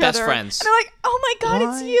embrace each Best other. friends. And they're like, "Oh my God,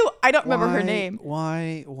 it's Why- you!" I don't remember her name.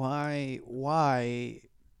 Why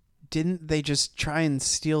didn't they just try and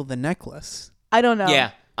steal the necklace? I don't know.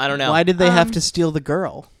 Yeah. I don't know. Why did they have to steal the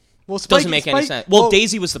girl? Well, Spike, Doesn't make any Spike- sense. Well,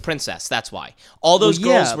 Daisy was the princess. That's why. All those Well,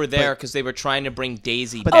 yeah, girls were there but- because they were trying to bring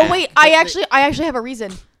Daisy But- back. Oh wait, I actually have a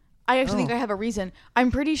reason. I actually think Oh. I have a reason.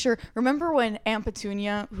 I'm pretty sure. Remember when Aunt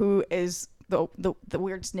Petunia, who is the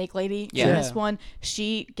weird snake lady Yeah. in this one,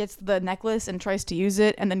 she gets the necklace and tries to use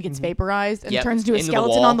it and then gets vaporized and Yep, turns into a into the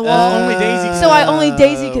skeleton wall. on the wall. Only Daisy. So only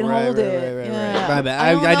Daisy can right, hold right, it. right, right, Yeah. right. My bad.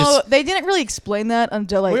 I don't I know. just- They didn't really explain that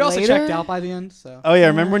until like We also later. checked out by the end. So. Oh yeah,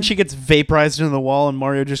 remember when she gets vaporized into the wall and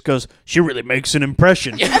Mario just goes, "She really makes an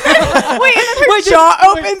impression." Wait, and then her jaw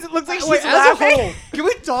opens. It looks like she's Wait, as a laughing. whole, can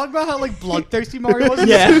we talk about how like bloodthirsty Mario was? in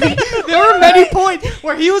Yeah. this movie? There were many points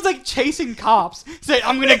where he was like chasing cops, saying,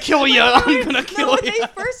 "I'm gonna kill you. I'm gonna No, kill you."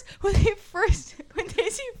 when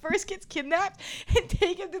Daisy first gets kidnapped and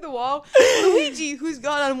taken to the wall, Luigi, who's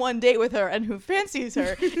gone on one date with her and who fancies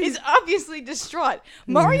her, is obviously distraught.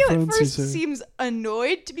 Mario at first seems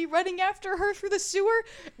annoyed to be running after her through the sewer,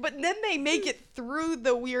 but then they make it through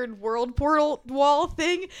the weird world portal wall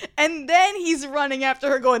thing, and then he's running after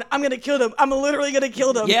her going, "I'm gonna kill them. I'm literally gonna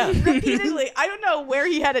kill them." Yeah. Repeatedly. I don't know where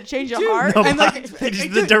he had a change of heart. No, And, like,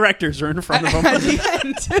 the directors are in front of At him. the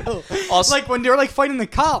end too. Also- Like when they were like fighting the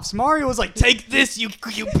cops, Mario was like, "Take this, you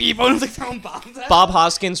people!" And was like throwing bombs at Bob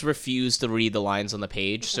Hoskins refused to read the lines on the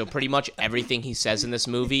page, so pretty much everything he says in this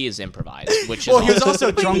movie is improvised, which is Well, he was awesome.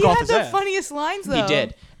 also But drunk he off had his the ass. funniest lines though. He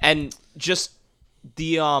did. And just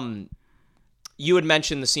the you had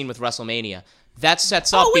mentioned the scene with WrestleMania. That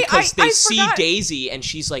sets up wait, because they I see forgot. Daisy and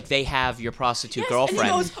she's like, they have your prostitute And girlfriend. he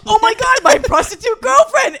goes, "Oh my god, my prostitute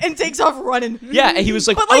girlfriend!" and takes off running. Yeah, and he was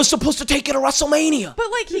like, But, I was supposed to take you to WrestleMania. But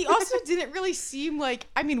like, he also didn't really seem like.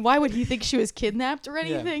 I mean, why would he think she was kidnapped or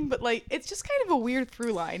anything? But like, it's just kind of a weird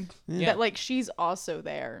through line that like she's also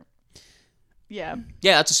there. Yeah.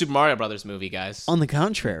 Yeah, that's a Super Mario Brothers movie, guys. On the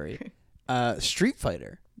contrary, Street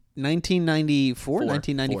Fighter, 1994,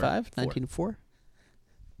 1995, 1994,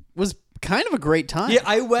 was kind of a great time. Yeah,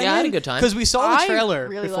 I went Yeah, I had a in good time. because we saw the I trailer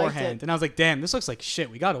really liked beforehand, it. and I was like, "Damn, this looks like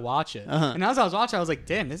shit. We got to watch it." And as I was watching, I was like,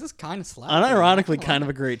 "Damn, this is kind of slap." Unironically, kind of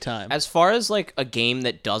a great time. As far as like a game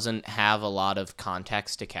that doesn't have a lot of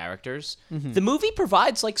context to characters, the movie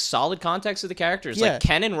provides like solid context to the characters. Yeah. Like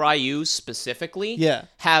Ken and Ryu specifically Yeah.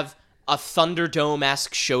 have a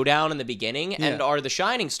Thunderdome-esque showdown in the beginning and Yeah. are the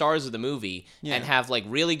shining stars of the movie and have like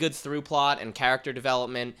really good through plot and character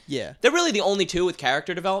development. Yeah. They're really the only two with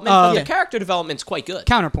character development, but Yeah. the character development's quite good.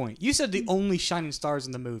 Counterpoint: you said the only shining stars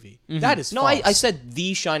in the movie. That is No, false. I said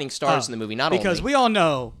the shining stars in the movie, not because only. we all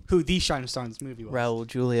know who the shining star in this movie was. Raul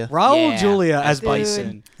Julia. Raul Yeah. Julia as Dude.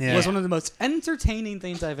 Bison Yeah. was one of the most entertaining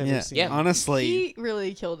things I've ever Yeah. seen. Yeah. Honestly, He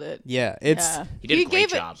really killed it. yeah, it's Yeah. He did a great gave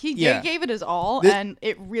job. It, he Yeah. gave it his all, This- and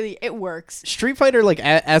it works. Street Fighter, like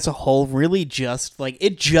as a whole, really just like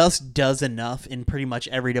it just does enough in pretty much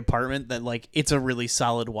every department that like it's a really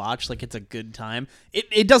solid watch. Like it's a good time.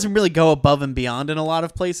 It doesn't really go above and beyond in a lot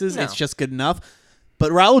of places. No. It's just good enough.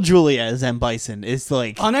 But Raul Julia as M. Bison is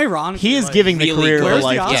like Unironically, he is like, giving the really career good. of a Where's the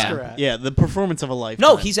lifetime. Oscar Yeah. at? Yeah, the performance of a lifetime.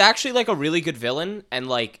 No, he's actually like a really good villain and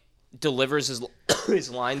like delivers his his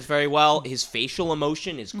lines very well. His facial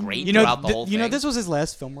emotion is great You know, throughout the whole thing. you know, this was his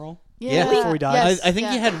last film role. Yeah. Before he died. Yes, I think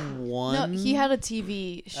he yeah. had one. No, he had a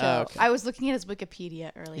TV show. Oh, okay. I was looking at his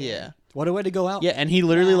Wikipedia earlier. Yeah. What a way to go out. Yeah, and he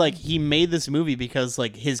literally like he made this movie because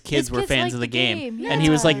like his kids were kids fans liked of the the game, game, and he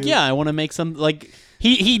was like, yeah. "Yeah, I want to make some like."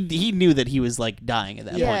 He knew that he was like dying at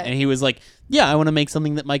that Yeah. point, and he was like, "Yeah, I want to make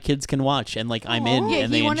something that my kids can watch, and like I'm in, Yeah,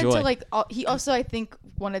 and he they wanted enjoy." to like. He also, I think,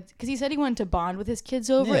 wanted because he said he wanted to bond with his kids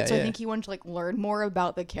over Yeah, it. So yeah. I think he wanted to like learn more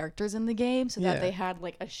about the characters in the game, so Yeah. that they had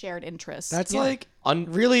like a shared interest. That's like Un-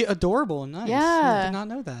 really adorable and nice. I Yeah. did not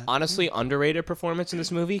know that. honestly underrated performance in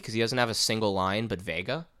this movie because he doesn't have a single line, but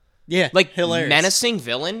Vega. yeah, Like hilarious. menacing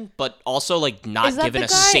villain, but also like not Is that given the a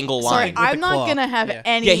guy? single Sorry, line. I'm the not claw. gonna have Yeah.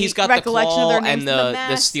 any. Yeah, he's got the recollection claw of their names and the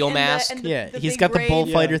mask steel and mask. and the, Yeah, the he's big got the braid.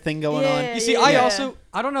 bullfighter Yeah. thing going Yeah, on. You see, yeah, I yeah. also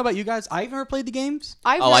I don't know about you guys. I've never played the games.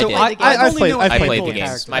 I've Oh, never I played did. the game. I've only played- knew a I played handful the of games.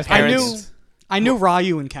 characters. My I parents- knew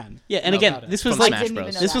Ryu and Ken. Yeah, and No again, doubt it. this was From like Smash didn't Bros.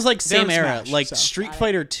 even know this was that. like same They're in era. Smash, Like so Street got it.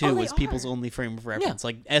 Fighter 2 Oh, they was people's are. only frame of reference,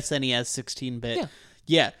 like SNES 16-bit. Yeah.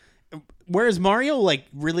 Yeah. Whereas Mario like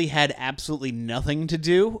really had absolutely nothing to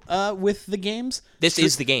do with the games. This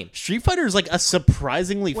is the game. Street Fighter is like a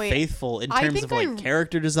surprisingly Wait, faithful in I terms think of like I-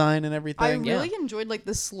 character design and everything. I really enjoyed like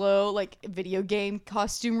the slow like video game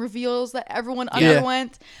costume reveals that everyone Yeah.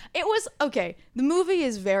 underwent. It was okay. The movie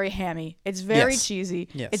is very hammy. It's very Yes. cheesy.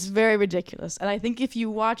 Yes. It's very ridiculous. And I think if you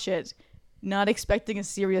watch it not expecting a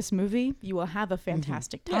serious movie, you will have a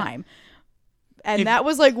fantastic time. And that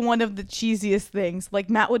was like one of the cheesiest things. Like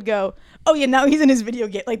Matt would go, "Oh yeah, now he's in his video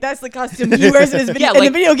game. Like that's the costume he wears in his video Yeah, in the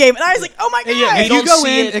like- video game." And I was like, "Oh my god!" Yeah, You if you don't go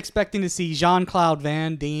see in it- expecting to see Jean-Claude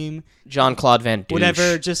Van Damme, Jean-Claude Van Douche.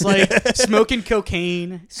 whatever, just like smoking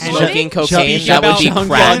cocaine, and Smoking What? cocaine. speaking That would about, be yelling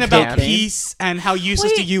crack about cocaine. peace and how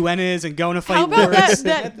useless the Wait. UN is, and going to fight How about wars.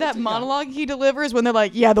 that monologue he delivers when they're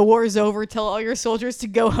like, "Yeah, the war is over. Tell all your soldiers to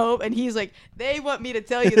go home." And he's like, "They want me to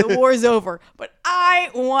tell you the war is over, but I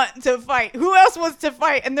want to fight. Who else wants to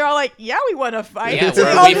fight?" And they're all like, "Yeah, we want to fight." Yeah, So they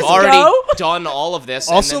we're- all we've just already go. done all of this.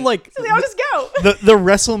 and Also, then- like So they all just go. the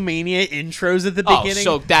WrestleMania intros at the Oh, beginning.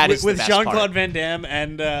 so that is the with best Jean part. Claude Van Damme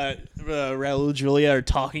and Raul Julia are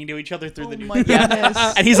talking to each other through the Oh new. my goodness.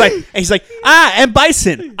 And he's like, and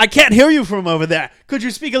Bison, I can't hear you from over there. Could you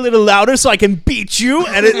speak a little louder so I can beat you?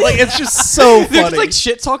 And it's just so They're funny. just like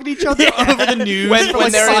shit talking to each other over the news. when, for, when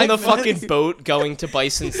like, they're 5 in the minutes. fucking boat going to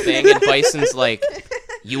Bison's thing, and Bison's like,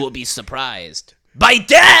 "You will be surprised by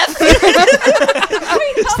death."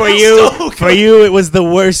 for you, it was the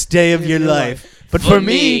worst day of your life. But for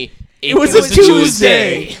me, it was was a a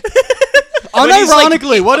Tuesday. But he's like-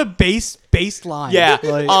 Unironically, what a base line. Yeah.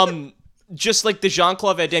 Like, Just like the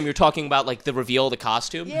Jean-Claude Van Damme, you're talking about like the reveal of the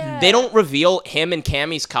costume. Yeah. They don't reveal him and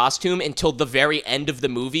Cammy's costume until the very end of the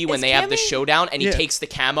movie when Is they have the Cammy- showdown and he Yeah. takes the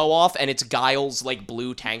camo off and it's Guile's like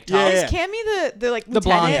blue tank top. Yeah, Is yeah. Cammy the like the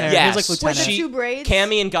blonde hair. lieutenant? Yes. He's like With lieutenant. the two braids?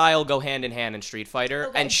 Cammy and Guile go hand in hand in Street Fighter,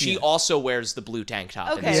 Okay. and she also wears the blue tank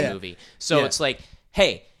top in Okay. this Yeah. movie. So Yeah. it's like,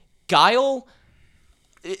 hey, Guile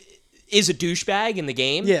is a douchebag in the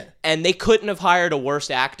game. Yeah. And they couldn't have hired a worse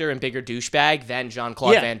actor and bigger douchebag than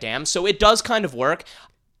Jean-Claude Van Damme. So it does kind of work.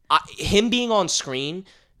 Him being on screen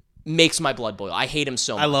makes my blood boil. I hate him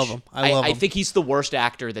so much. I love him. I love him. I think he's the worst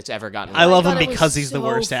actor that's ever gotten. I love him thought it was because he's the so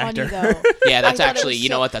worst funny, actor. though. Yeah, that's I thought it actually. was You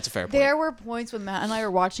know what? That's a fair point. There were points when Matt and I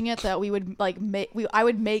were watching it that we would like I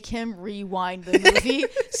would make him rewind the movie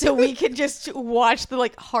so we could just watch the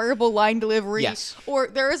like horrible line delivery. Yes. Or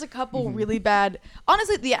there is a couple really bad.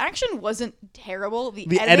 Honestly, the action wasn't terrible.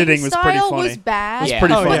 The editing was pretty style funny. was bad. Yeah.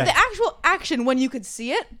 pretty Oh, funny. But the actual action when you could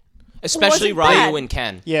see it, Especially wasn't Ryu bad. and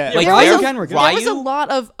Ken. Yeah. like Ryu they're- and Ken were good. there was a Ryu. lot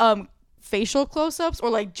of facial close-ups or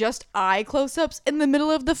like just eye close-ups in the middle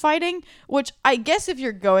of the fighting, which I guess if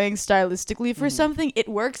you're going stylistically for something, it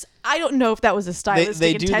works. I don't know if that was a stylistic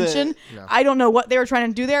they do the- intention. I don't know what they were trying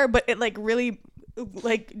to do there, but it like really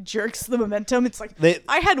like jerks the momentum. It's like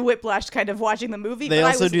I had whiplash kind of watching the movie, but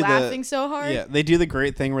I was laughing so hard. Yeah, they do the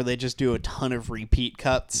great thing where they just do a ton of repeat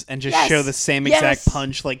cuts and just Yes. show the same Yes. exact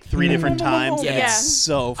punch like 3 different times, and Yeah. it's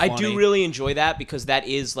so funny. I do really enjoy that because that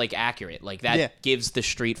is like accurate. Like that Yeah. gives the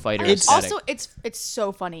Street Fighter It's aesthetic. also it's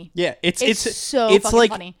so funny. Yeah, it's so it's fucking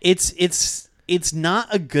like funny. it's not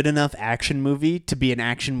a good enough action movie to be an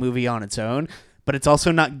action movie on its own, but it's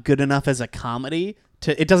also not good enough as a comedy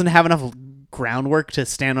to. It doesn't have enough groundwork to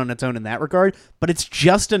stand on its own in that regard, but it's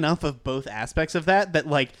just enough of both aspects of that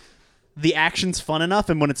like the action's fun enough,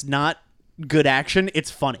 and when it's not good action,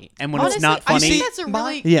 it's funny, and when Honestly, it's not I funny, think that's a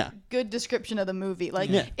really Yeah. good description of the movie. Like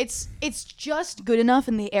Yeah. it's just good enough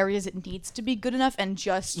in the areas it needs to be good enough and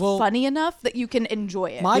just Well, funny enough that you can enjoy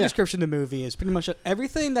it. My description of the movie is pretty much that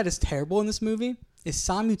everything that is terrible in this movie is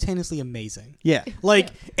simultaneously amazing. yeah. Like,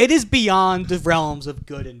 it is beyond the realms of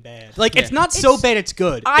good and bad. Like, it's not so bad it's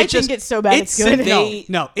good. I think it's so bad it's good.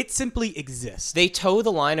 No, it simply exists. They toe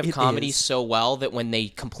the line of comedy is. so well that when they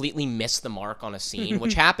completely miss the mark on a scene,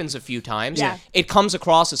 which happens a few times, Yeah. it comes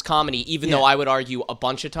across as comedy, even though I would argue a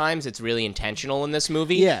bunch of times it's really intentional in this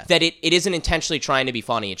movie. Yeah. That it isn't intentionally trying to be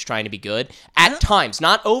funny, it's trying to be good. At times,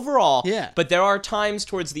 not overall, Yeah. but there are times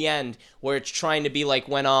towards the end where it's trying to be like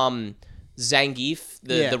when Zangief,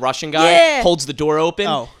 the Russian guy, Yeah. holds the door open.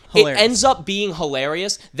 Oh, it hilarious. ends up being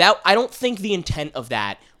hilarious. That I don't think the intent of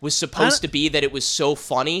that was supposed to be that it was so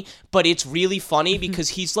funny, but it's really funny because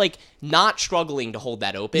he's like not struggling to hold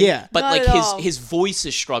that open. Yeah. But Not like at all. his voice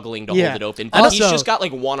is struggling to Yeah. hold it open. But he's Also, just got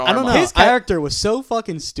like one arm. I don't know. up. His character was so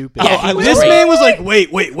fucking stupid. Yeah, he was this great. man was like,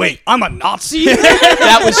 wait, I'm a Nazi?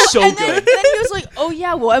 That was so and then, good. then he was like, "Oh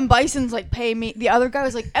yeah, well, M. Bison's like paying me." The other guy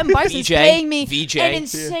was like, "M. Bison's VJ, paying me VJ. an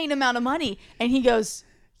insane amount of money," and he goes,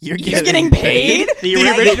 You're getting paid? The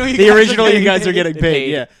The original you guys are getting getting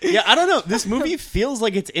paid. Yeah, yeah. I don't know. This movie feels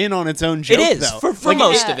like it's in on its own joke. It is though. for Like,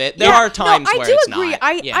 most Yeah. of it. There are times no, I where do it's agree. not.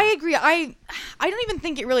 I agree. I don't even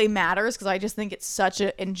think it really matters because I just think it's such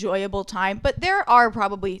an enjoyable time. But there are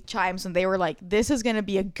probably times when they were like, "This is going to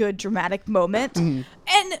be a good dramatic moment," Mm-hmm.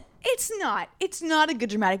 and it's not. It's not a good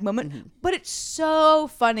dramatic moment, Mm-hmm. but it's so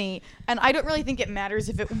funny. And I don't really think it matters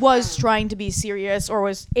if it was trying to be serious or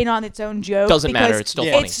was in on its own joke. Doesn't matter, because it's still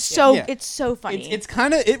funny. It's so Yeah. it's so funny. It's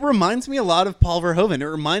kind of. It reminds me a lot of Paul Verhoeven. It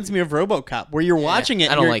reminds me of RoboCop, where you're watching it.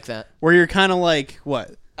 I and don't you're- like that. Where you're kind of like,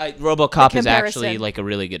 what? RoboCop is comparison. actually like a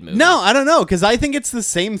really good movie. No, I don't know, because I think it's the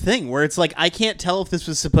same thing. Where it's like I can't tell if this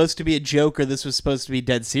was supposed to be a joke or this was supposed to be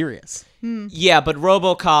dead serious. Yeah, but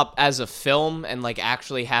RoboCop as a film and like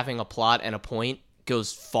actually having a plot and a point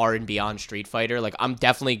goes far and beyond Street Fighter. Like I'm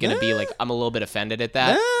definitely gonna be like I'm a little bit offended at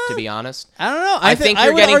that, to be honest. I don't know. I think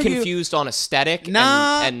you're would getting argue- confused on aesthetic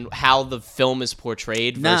Nah. and how the film is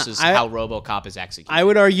portrayed Nah, versus I- how RoboCop is executed. I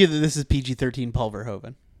would argue that this is PG-13 Paul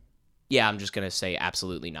Verhoeven. Yeah, I'm just gonna say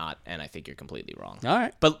absolutely not, and I think you're completely wrong. All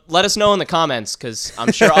right. But let us know in the comments because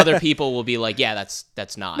I'm sure other people will be like, "Yeah,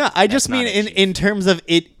 that's not." No, I that's just not mean it, in Chief." in terms of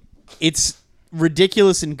it. It's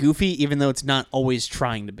ridiculous and goofy, even though it's not always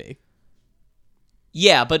trying to be.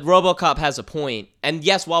 Yeah, but RoboCop has a point. And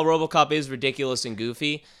yes, while RoboCop is ridiculous and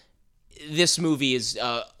goofy, this movie is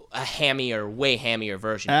a hammier, way hammier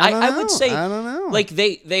version. I would say I don't know. like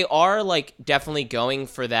they are like definitely going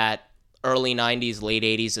for that early 90s, late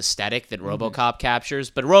 80s aesthetic that RoboCop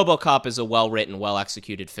captures, but RoboCop is a well-written,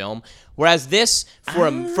 well-executed film, whereas this for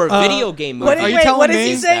a video game movie. Are you telling what does me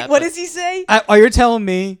he say? that, What but- does he say? Are you telling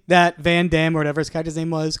me that Van Damme or whatever his character's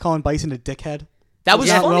name was calling Bison a dickhead? That was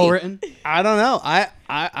not funny. well written. I don't know.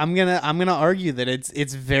 I'm gonna argue that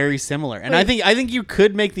it's very similar, and I think you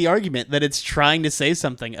could make the argument that it's trying to say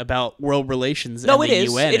something about world relations. No, and it the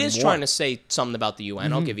is. UN It and is war. trying to say something about the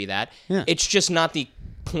UN. I'll give you that. Yeah. It's just not the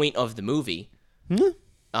point of the movie.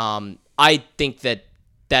 I think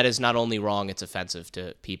that is not only wrong; it's offensive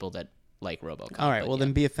to people that like RoboCop. All right, but well yeah.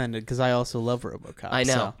 then be offended because I also love RoboCop. I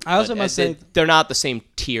know. so. I also But, must say- they're not the same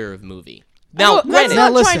tier of movie. Now, That's granted,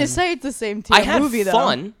 not Now, trying to listen. say it's the same tier I had movie, though.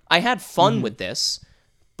 fun. I had Mm-hmm. fun with this,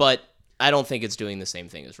 but I don't think it's doing the same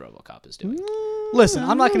thing as RoboCop is doing. Listen,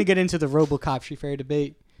 I'm not going to get into the RoboCop Street Fair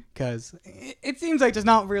debate because it seems like there's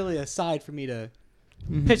not really a side for me to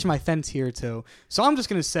pitch my fence here to. So I'm just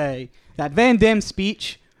going to say that Van Damme's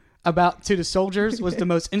speech to the soldiers was the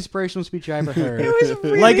most inspirational speech I ever heard. It was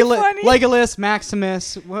really funny. Legolas,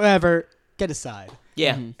 Maximus, whatever, get aside.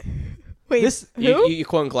 Yeah. Wait, This- who? You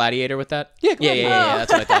quoting Gladiator with that? Yeah, Yeah.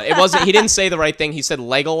 That's what I thought. It wasn't. He didn't say the right thing. He said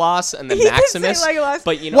Legolas and then He did say Maximus. Legolas.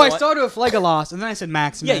 But you know Well, I what? started with Legolas, and then I said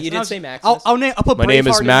Maximus. Yeah, you and did I was- say Maximus. I'll put My name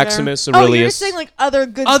is Braveheart in there. Maximus Oh, you're Aurelius. saying like other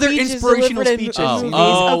good Other speeches inspirational delivered in speeches. movies.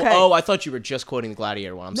 Oh, okay. I thought you were just quoting the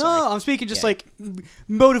Gladiator one. I'm No, sorry. I'm speaking just Yeah. like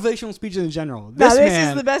motivational speeches in general. Now, This this man,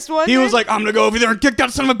 is the best one, He then? was like, "I'm gonna go over there and kick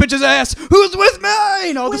that son of a bitch's ass. Who's with me?"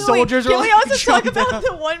 And all the Wait, soldiers can are we like, also talk jumping about down.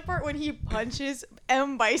 the one part when he punches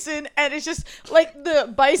M. Bison and it's just like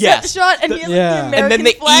the bicep Yes. shot and he has like, Yeah. the And American And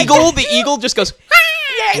then flag. the eagle just goes.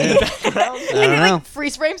 Yeah. and don't it know. like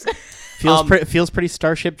freeze frames. Feels pretty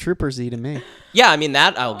Starship Troopers-y to me. Yeah, I mean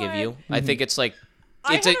that I'll give you. Mm-hmm. I think it's like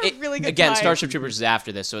I it's had a really good again time. Starship Troopers is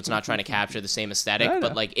after this, so it's not trying to capture the same aesthetic, I know.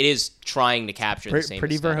 but like it is trying to capture the same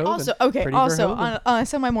Pretty aesthetic. Verhoeven. Also, okay. Pretty Also, Verhoeven. on a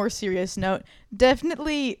semi more serious note,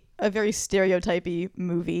 definitely a very stereotypy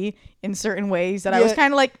movie in certain ways that I was Yeah.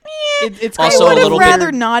 kind of like, it's I also a would have little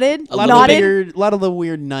rather bit- nodded. a lot of the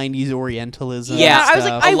weird '90s Orientalism. Yeah, I was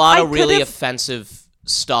like, stuff. a lot I of really could've- offensive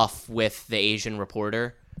stuff with the Asian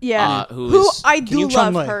reporter. Yeah, who is- I Can do you love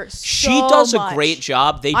Chun-Li? her. She so does a much. great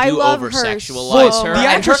job. They I do love her over-sexualize so her, much. and her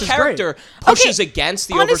actress is great. character pushes Okay, against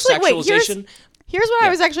the honestly, wait, over-sexualization. Here's what I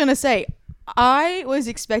was actually gonna say. I was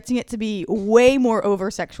expecting it to be way more over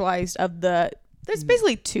sexualized. There's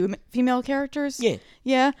basically two female characters. Yeah.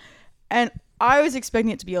 Yeah, and I was expecting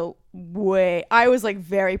it to be I was like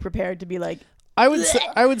very prepared to be like, I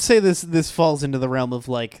would say this falls into the realm of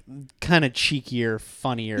like kind of cheekier,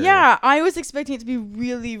 funnier. yeah. I was expecting it to be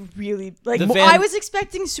really, really like. The I Van- was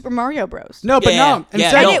expecting Super Mario Bros. No, but Yeah, no. yeah,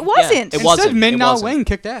 Instead, And it wasn't. It wasn't. Instead, Min It Na wasn't. Wang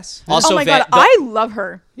kicked ass. Also, Oh my god, the- I love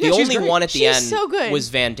her. The Yeah, she's only great. one at the She's end so good. was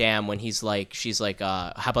Van Damme when she's like,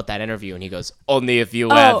 how about that interview? And he goes, only if you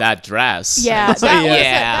wear Oh. that dress. Yeah, that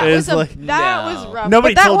Yeah. was It was that no. was rough.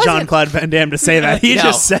 Nobody but that told John wasn't- Claude Van Damme to say that. He No.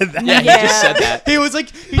 just said that. Yeah, he just said that. He was like,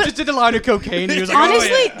 he just did a line of cocaine. And he was like, Honestly,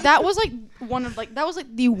 oh, yeah. that was like that was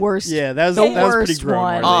like the worst. Yeah, that was the pretty worst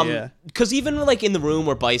grown. one. Yeah. Because even like in the room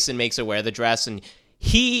where Bison makes her wear the dress, and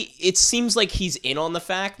it seems like he's in on the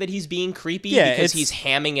fact that he's being creepy Yeah, because it's- he's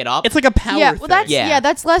hamming it up. It's like a power Yeah, thing. well, that's Yeah.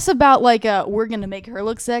 that's less about like we're gonna make her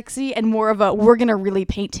look sexy and more of a we're gonna really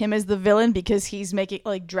paint him as the villain because he's making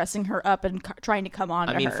like dressing her up and trying to come on.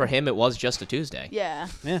 I to mean, her. for him, it was just a Tuesday. yeah.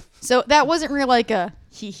 Yeah. So that wasn't real like a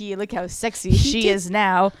hee look how sexy she is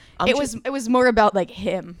now. It was more about like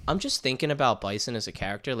him. I'm just thinking about Bison as a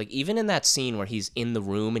character. Like, even in that scene where he's in the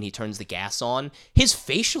room and he turns the gas on, his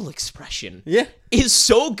facial expression Yeah. is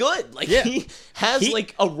so good. Like, Yeah. he has, He-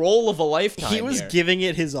 like, a role of a lifetime He was here. giving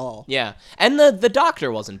it his all. Yeah. And the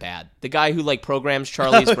doctor wasn't bad. The guy who, like, programs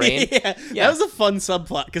Charlie's brain. Yeah. That was a fun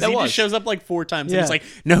subplot because That he was. just shows up like 4 times and Yeah. it's like,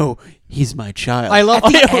 no, he's my child. I love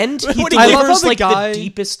At the end, he What do you- I love how delivers, the like, guy- the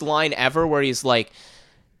deepest line ever where he's like,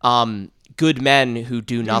 good men who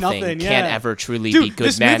do nothing, nothing, can't yeah. ever truly Dude, be good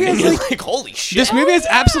this men. movie And has, you're like- like, holy shit. This movie has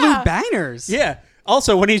yeah. absolute bangers. Yeah.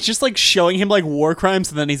 Also, when he's just like showing him like war crimes,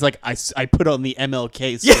 and then he's like, I put on the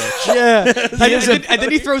MLK switch. Yeah. and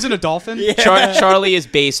then he throws in a dolphin. Yeah. Charlie is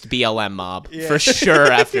based BLM mob for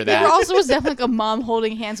sure after There that. also was definitely like a mom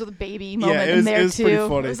holding hands with a baby moment it in was- there it was too. pretty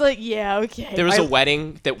funny. It was like, yeah, okay. There was a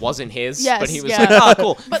wedding that wasn't his, Yes, but he was yeah. like, oh,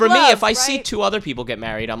 cool. But For me, love, if I see right? 2 other people get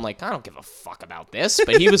married, I'm like, I don't give a fuck about this.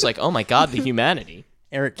 But he was like, oh my God, the humanity.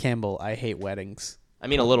 Eric Campbell, I hate weddings. I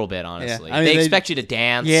mean, a little bit, honestly. I mean, they they- expect you to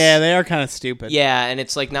dance. Yeah, they are kind of stupid. Yeah, and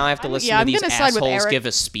it's like now I have to listen to I'm these gonna side with assholes Eric. give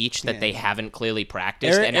a speech that they haven't clearly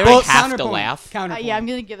practiced, Eric- and Eric- I Well, have to counterpoint, laugh. Counterpoint. Yeah, I'm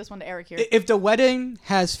gonna give this one to Eric here. If the wedding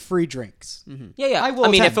has free drinks, Yeah. I will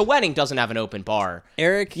mean, attend. if a wedding doesn't have an open bar,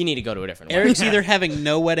 Eric, you need to go to a different Eric's wedding. either having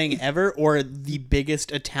no wedding ever or the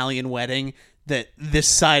biggest Italian wedding that this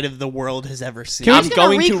side of the world has ever seen. Can we I'm just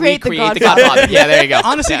gonna going to recreate The recreate the Godfather. Godfather. Yeah, there you go.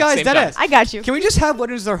 honestly, Yeah, guys, same dead time. ass. I got you. Can we just have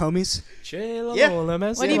weddings with our homies?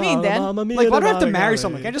 What do you mean, Dan? Like, why do I have to marry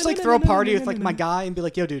someone? Can I just like throw a party with like my guy and be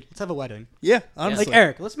like, yo, dude, let's have a wedding? Yeah, honestly. Like,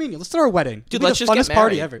 Eric, let's meet you. Let's throw a wedding. Dude, It'll be let's the just get funnest married.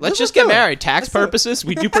 party ever. Let's just get do it. married. Tax Let's do it. purposes,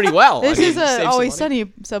 we do pretty well. This I mean, is save a some Always money.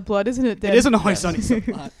 Sunny subplot, isn't it, Dan? It isn't always sunny.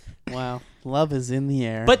 subplot. Wow. Love is in the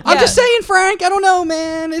air. But I'm yeah, just saying, Frank. I don't know,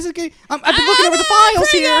 man. Is it good? I've been looking over the files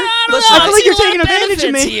here. Listen, I feel like you're taking advantage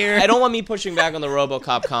of me. I don't want me pushing back on the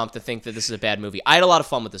RoboCop comp to think that this is a bad movie. I had a lot of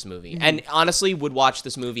fun with this movie, and honestly, would watch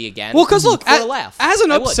this movie again. Well, because look, for a laugh. as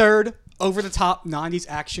an I would. absurd, over-the-top '90s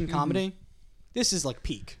action comedy, this is like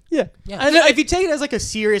peak. yeah. If you take it as like a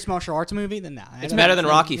serious martial arts movie, then nah. It's better than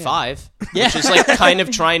Rocky V, which is like kind of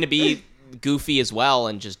trying to be goofy as well,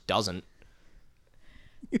 and just doesn't.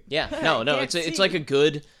 Yeah, no, it's like a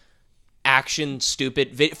good action,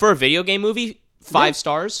 stupid for a video game movie. 5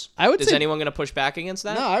 stars. I would Is say- anyone going to push back against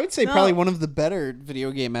that? No, I would say probably one of the better video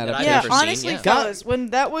game I've adaptations. Yeah, never seen, honestly, yeah. fellas, when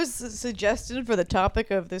that was suggested for the topic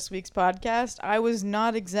of this week's podcast, I was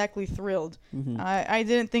not exactly thrilled. I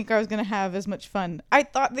didn't think I was going to have as much fun. I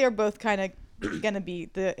thought they were both kind of going to be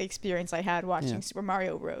the experience I had watching Super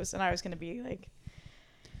Mario Bros. And I was going to be like,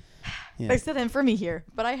 they set in for me here.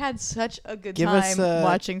 But I had such a good Give time us,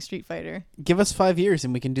 watching Street Fighter. Give us 5 years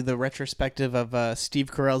and we can do the retrospective of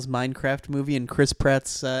Steve Carell's Minecraft movie and Chris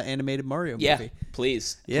Pratt's animated Mario Yeah, movie.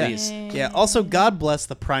 please. Yeah. Please. Yeah. Also, God bless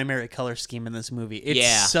the primary color scheme in this movie. It's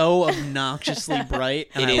Yeah. so obnoxiously bright,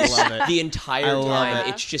 and It I is love it. the entire I love time. it.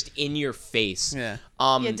 It's just in your face. Yeah.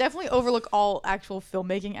 Yeah, definitely overlook all actual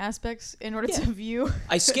filmmaking aspects in order to view.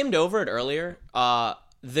 I skimmed over it earlier.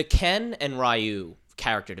 The Ken and Ryu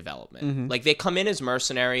character development. Like, they come in as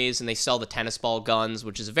mercenaries and they sell the tennis ball guns,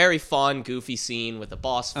 which is a very fun, goofy scene with a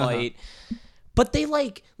boss fight. But they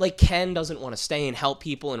like Ken doesn't want to stay and help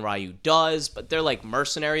people, and Ryu does, but they're like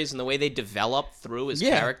mercenaries, and the way they develop through his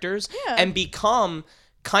characters and become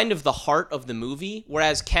kind of the heart of the movie,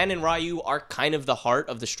 whereas Ken and Ryu are kind of the heart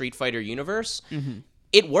of the Street Fighter universe.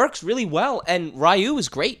 It works really well, and Ryu is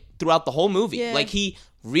great throughout the whole movie. Yeah. Like, he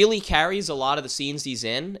really carries a lot of the scenes he's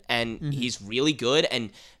in, and he's really good,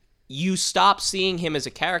 and you stop seeing him as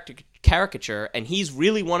a caricature, and he's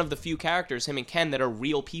really one of the few characters, him and Ken, that are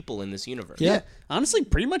real people in this universe. Yeah. Honestly,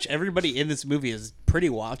 pretty much everybody in this movie is pretty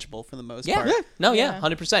watchable for the most part. No, Yeah.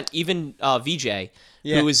 100%. Even VJ,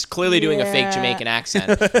 Yeah. who is clearly doing a fake Yeah. Jamaican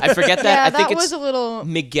accent. I forget that. Yeah, I think that it's was a little.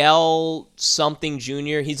 Miguel something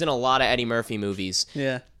Jr. He's in a lot of Eddie Murphy movies.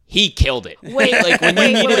 Yeah. He killed it. Wait, like when wait,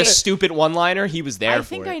 you needed a wait. stupid one-liner, he was there I for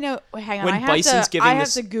think it. I know. Wait, hang on. When I have Bison's to, giving I have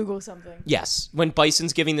this- to Google something. Yes, when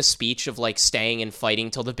Bison's giving the speech of like staying and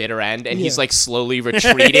fighting till the bitter end, and he's like slowly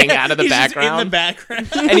retreating out of the He's just background, in the background.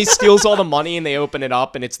 and he steals all the money, and they open it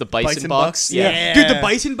up, and it's the Bison bucks. Yeah. Dude, the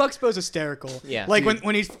Bison Bucks was hysterical. Yeah. Like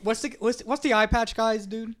when he's what's the eye patch guy's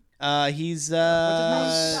dude? He's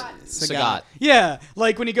Sagat. Yeah,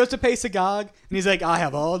 like when he goes to pay Sagag, and he's like, "I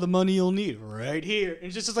have all the money you'll need right here," and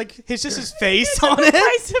it's just like it's just his face on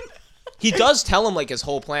it. He does tell him like his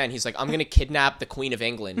whole plan. He's like, "I'm gonna kidnap the Queen of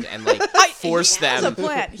England and like force he has them." a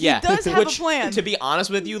plan. He Yeah, does have which, a plan. To be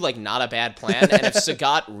honest with you, like not a bad plan. And if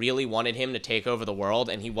Sagat really wanted him to take over the world,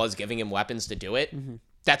 and he was giving him weapons to do it,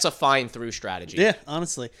 that's a fine through strategy. Yeah,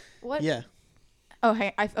 honestly. What? Yeah. Oh,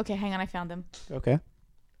 hey. Okay, hang on. I found him. Okay.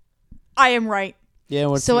 I am right. Yeah.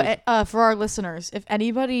 What's So, yours? for our listeners, if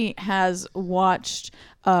anybody has watched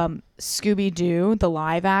Scooby Doo, the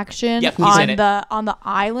live action Yep, he's on in it. the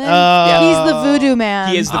island, Oh. he's the Voodoo Man.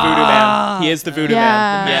 He is the Voodoo Man. He is the Voodoo Yeah.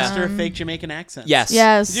 Man. Yeah. Master of fake Jamaican accents. Yes.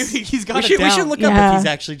 Yes. Dude, he's got We it should, down. we should look up Yeah. if he's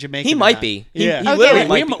actually Jamaican. He or might not. be. Yeah. He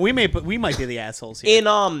literally we, might be. we might be the assholes here. In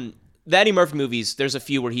the Eddie Murphy movies, there's a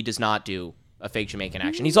few where he does not do a fake Jamaican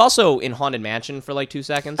accent. He's also in Haunted Mansion for like 2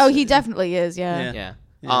 seconds. Oh, he definitely is. Yeah. Yeah.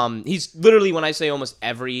 He's literally, when I say almost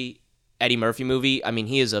every Eddie Murphy movie, I mean,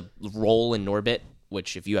 he is a role in Norbit,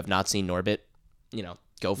 which if you have not seen Norbit,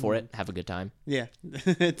 go for it. Have a good time. Yeah.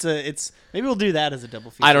 it's maybe we'll do that as a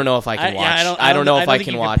double feature. I don't know if I can watch. I don't know if I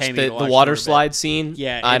can watch the water slide scene.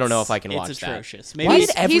 Yeah. I don't know it's- if I can watch it's that. atrocious. Why Maybe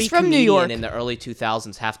did every He's from New comedian York. in the early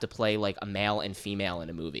 2000s have to play like a male and female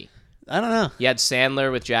in a movie? I don't know. You had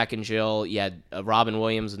Sandler with Jack and Jill. You had Robin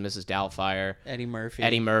Williams with Mrs. Doubtfire.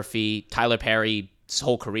 Eddie Murphy. Tyler Perry's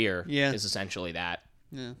whole career Yeah. is essentially that.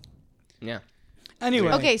 Yeah. Yeah.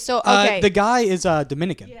 Anyway. Okay, so the guy is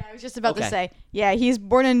Dominican. Yeah, I was just about to Okay. say. Yeah, he's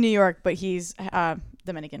born in New York, but he's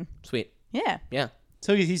Dominican. Sweet. Yeah. Yeah.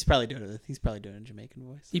 So he's probably doing it. He's probably doing a Jamaican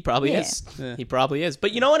voice. He probably Yeah. is. Yeah. He probably is.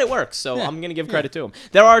 But you know what? It works. So I'm going to give credit to him.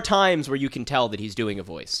 There are times where you can tell that he's doing a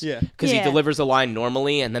voice. Yeah. Because he Yeah. delivers a line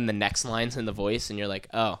normally, and then the next line's in the voice, and you're like,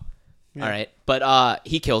 oh, all right. But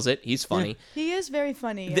he kills it. He's funny. He is very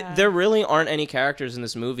funny. There really aren't any characters in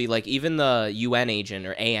this movie. Like, even the UN agent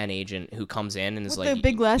or AN agent who comes in and is With like... the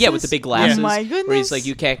big glasses? Yeah, with the big glasses. Oh my Where he's goodness. like,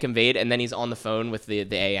 you can't convey it, and then he's on the phone with the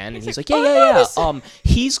AN, and he's like, like, yeah. "Oh, no,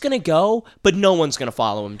 He's going to go, but no one's going to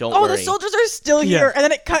follow him. Don't Oh, worry. the soldiers are still here, and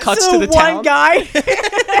then it cuts Cuts to to the the one town. guy.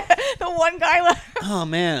 The one guy left. Oh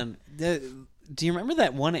man, Do you remember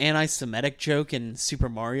that one anti-Semitic joke in Super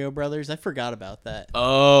Mario Brothers? I forgot about that.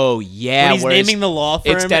 Oh yeah, When he's whereas naming the law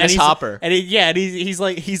firm. it's Dennis Hopper. And he's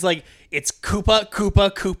like, it's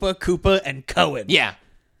Koopa, and Cohen.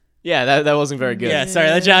 Yeah, that wasn't very good. Yeah, sorry.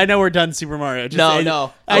 I know we're done Super Mario.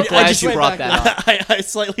 No. I'm glad you brought that up. I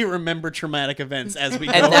slightly remember traumatic events as we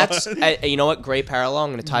go And that's on. you know what? Great parallel.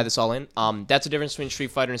 I'm going to tie this all in. That's the difference between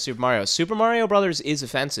Street Fighter and Super Mario. Super Mario Brothers is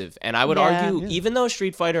offensive, and I would argue, even though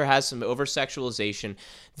Street Fighter has some over sexualization,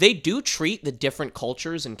 they do treat the different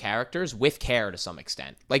cultures and characters with care to some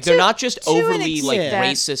extent. Like they're not just overly like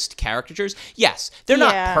racist caricatures. Yes, they're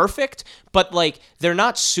not perfect, but like they're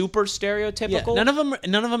not super stereotypical. None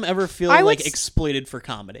of them ever feel like exploited for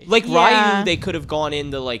comedy. Like Ryu, they could have gone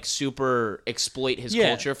into like super exploit his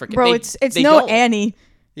culture for. Bro, it's no Annie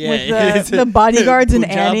with the bodyguards and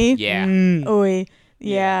Annie. Yeah. Oy.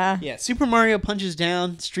 Yeah. Super Mario punches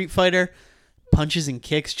down. Street Fighter punches and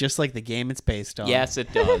kicks just like the game it's based on. Yes,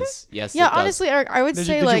 it does. Yes, yeah. it does. Honestly, Eric, I would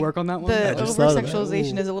say did like you work on that one? the I just over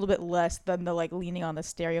sexualization is a little bit less than the like leaning on the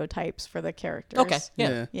stereotypes for the characters. Okay.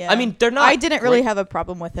 Yeah. I mean, they're not. I didn't really have a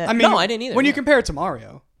problem with it. I mean, no, I didn't either. When you compare it to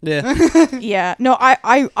Mario. Yeah. Yeah. No,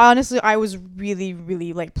 I honestly I was really,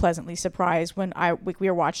 really like pleasantly surprised when we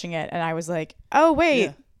were watching it and I was like, oh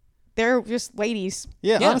wait. They're just ladies.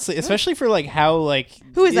 Yeah, honestly, especially for like how like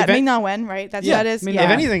who is that? Ming Na Wen, right? That's who that is. If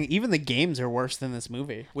anything, even the games are worse than this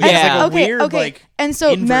movie. Which is like a weird, like, and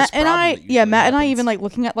so Matt and I, Matt and I happens. even like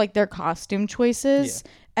looking at like their costume choices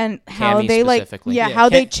and how Cammy they like, specifically. how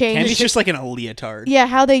they change. Cammy's just like in a leotard. Yeah,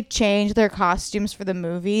 how they change their costumes for the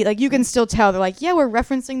movie. Like you can still tell they're like, we're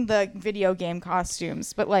referencing the video game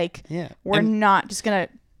costumes, but like, we're not just gonna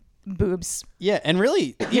boobs. Yeah, and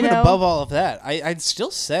really, even above all of that, I'd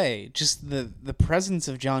still say just the presence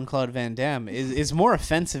of Jean-Claude Van Damme is more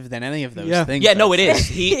offensive than any of those things. Yeah, no, it is.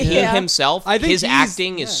 He himself, I think his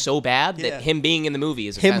acting is so bad that him being in the movie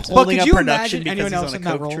is Him offensive. holding But up could you production imagine because anyone he's else on a in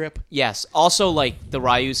that coke role? trip. Yes. Also, like the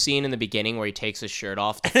Ryu scene in the beginning where he takes his shirt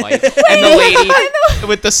off to fight, and the lady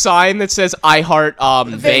with the sign that says "I heart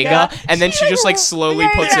Vega," and then she just like slowly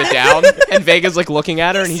puts it down, and Vega's like looking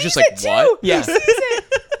at her, and he's just like, "What?" Yeah.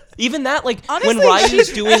 Even that, like, Honestly, when Ryu's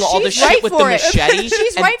doing all the she's right shit with the for it. machete.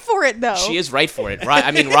 She's and right for it, though. She is right for it. Right?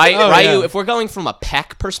 I mean, Ryu, if we're going from a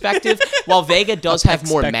peck perspective, while Vega does have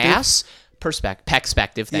more mass...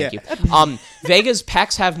 Perspective, thank you. Vega's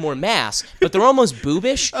pecs have more mass, but they're almost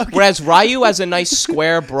boobish, whereas Ryu has a nice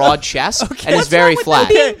square, broad chest and is very flat.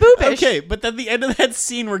 being boobish. Okay, but then the end of that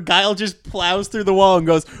scene where Guile just plows through the wall and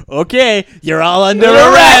goes, "Okay, you're all under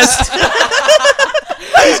arrest."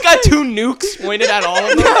 He's got two nukes pointed at all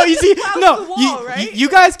of them. No, you see, no, wall, right? you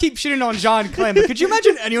guys keep shitting on John Clem, but could you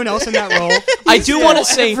imagine anyone else in that role? I do want to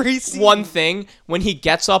say every scene. one thing. When he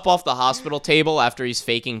gets up off the hospital table after he's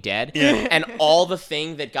faking dead, and all the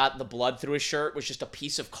thing that got the blood through his shirt was just a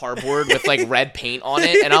piece of cardboard with like red paint on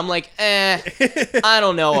it, and I'm like, I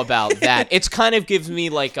don't know about that. It's kind of gives me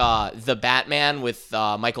like the Batman with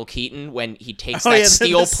Michael Keaton when he takes that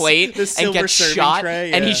steel plate the and silver gets serving shot,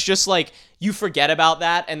 tray, and he's just like, you forget about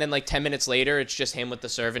that, and then like 10 minutes later, it's just him with the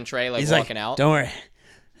serving tray like He's walking like, out. "Don't worry,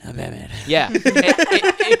 I'm Batman." Yeah,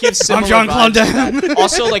 it gives similar Jean-Claude vibes to that.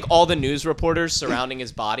 Also, like all the news reporters surrounding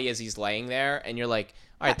his body as he's laying there, and you're like,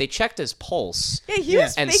 all right, they checked his pulse. Yeah, he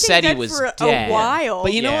was and faking said he dead was for dead. a while.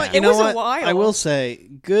 But you know Yeah. what? It was a while. I will say,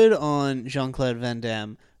 good on Jean-Claude Van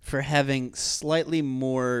Damme for having slightly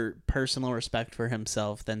more personal respect for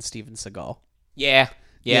himself than Steven Seagal.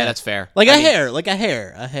 Yeah, that's fair. Like I a mean, hair, like a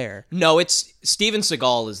hair. No, it's Steven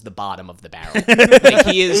Seagal is the bottom of the barrel. Like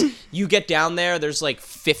he is. You get down there, there's like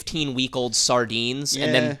 15-week-old sardines,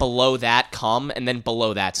 and then below that cum, and then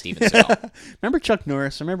below that Steven Seagal. Remember Chuck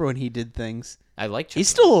Norris? Remember when he did things? I like. Chuck He's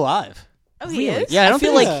still alive. Oh, he is? Yeah, I don't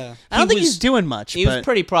feel think like I don't think was- he's doing much. He but was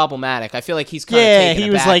pretty problematic. I feel like he's kind of yeah, taking he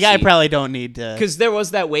a was like, I backseat. probably don't need to. Because there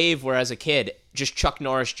was that wave where, as a kid, just Chuck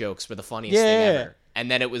Norris jokes were the funniest thing ever. And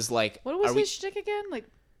then it was like, What was are we, his shtick again? Like,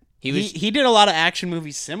 He did a lot of action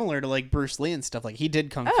movies similar to like Bruce Lee and stuff. Like he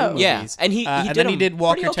did kung fu movies. yeah, and he and did then he them did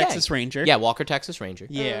Walker pretty okay. Texas Ranger. Yeah, Walker Texas Ranger.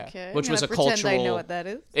 Yeah. okay. Which I'm was gonna a pretend I cultural- know what that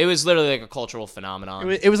is. It was literally like a cultural phenomenon.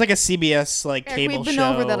 It was like a CBS like Eric, cable we've been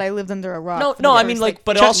show. over that. I lived under a rock. No, for no, the I first, mean like,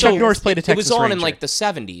 but Chuck- also Chuck Norris played a it was Texas on in Ranger. like the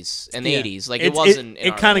 70s and the 80s. Like It's- it wasn't. in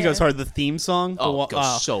It our kind of era. goes hard. The theme song. Oh, it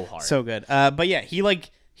goes so hard. So good. But yeah, he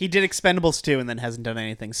did Expendables 2 and then hasn't done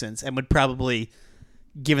anything since, and would probably,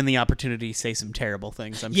 given the opportunity, say some terrible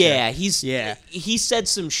things. I'm Yeah, sure. he said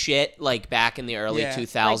some shit like back in the early Yeah.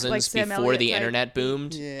 2000s Like Sam before Elliott the type. internet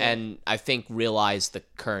boomed, and I think realized the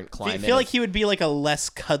current I climate. feel like he would be like a less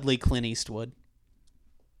cuddly Clint Eastwood.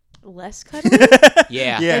 less cuddly.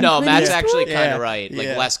 Yeah. No, Clint Matt's Eastwood? actually kind Yeah. of right. Like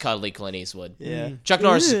Yeah. less cuddly Clint Eastwood. Yeah. Chuck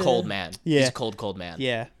Norris is a Ugh. cold man. Yeah. He's a cold man.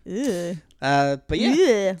 Yeah. Ugh. But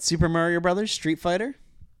yeah, Ugh. Super Mario Brothers, Street Fighter,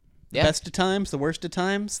 Yeah. best of times, the worst of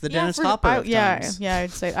times, the Dennis for- Hopper of times.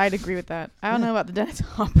 I'd agree with that. I don't know about the Dennis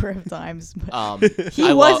Hopper of times, but he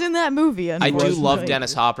I was love- in that movie. I do Unfortunately. love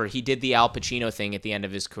Dennis Hopper. He did the Al Pacino thing at the end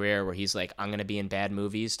of his career where he's like, I'm going to be in bad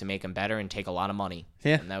movies to make them better and take a lot of money.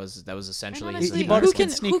 Yeah. And that was And essentially his honestly, He thing. bought who his can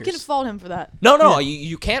kids who can sneakers. fault him for that? No,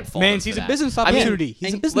 you can't fault him Man, for he's a that. business I mean, opportunity.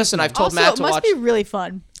 He's a business. listen, I've told Also, Matt it to must watch. be really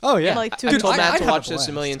fun. Oh yeah. Like, to I've told enjoy Matt I'd to have watch a this a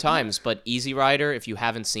blast. million times, but Easy Rider, if you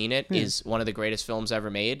haven't seen it, is one of the greatest films ever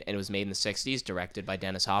made, and it was made in the 60s, directed by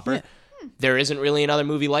Dennis Hopper. Yeah. There isn't really another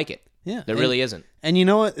movie like it. Yeah. There really isn't. And you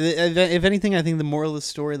know what? If anything, I think the moral of the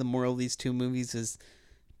story, the moral of these two movies is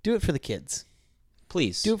do it for the kids.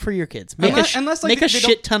 Please. Do it for your kids. Make Unless, like, make a they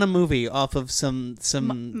shit ton of movie off of some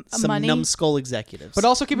money? numbskull executives. But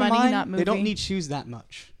also keep in Money, not mind, they don't movie. need shoes that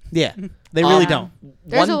much. yeah, they really Yeah. don't.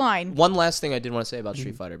 There's a line. One last thing I did want to say about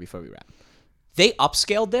Street Fighter before we wrap. They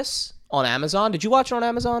upscaled this on Amazon. Did you watch it on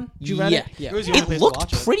Amazon? Did you rent it? Yeah. It was the only It place to looked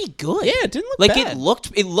watch it. pretty good. Yeah, it didn't look like bad.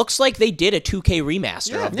 it looks like they did a 2K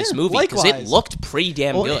remaster of this movie because it likewise. looked pretty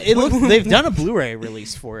damn Well, good. it looked, they've done a Blu-ray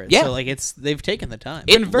release for it. Yeah. So like they've taken the time.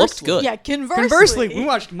 It looked good. Yeah, Conversely, we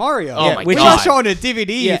watched Mario. Oh my which God. was shown a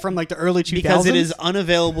DVD Yeah. from like the early 2000s. because it is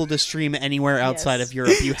unavailable to stream anywhere outside Yes. of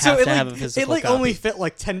Europe. You have so to have a physical It like copy. only fit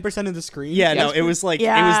like 10% of the screen. Yeah, no, it was like it was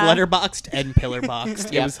Yeah. letterboxed and pillar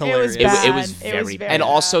boxed. Yeah. It was It was hilarious. bad. It was It was very, very and bad.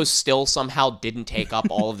 also still somehow didn't take up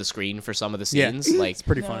all of the screen for some of the Yeah. scenes. Like, It's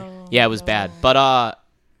pretty funny. yeah, it was bad. But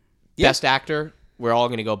Yeah. best actor, we're all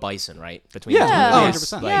gonna go Bison, right? Between Yeah. the two Yeah. Oh, movies.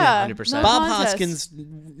 100%. Like, Yeah. 100%. No Bob contest. Hoskins,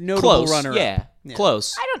 notable Close, runner. yeah,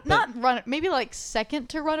 close. I don't not run. Maybe like second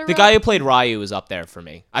to runner. The guy who played Ryu was up there for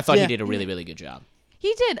me. I thought Yeah. he did a really, really good job.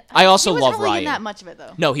 He did. I also he wasn't love really Ryu. in that much of it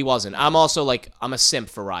though. No, he wasn't. I'm also like I'm a simp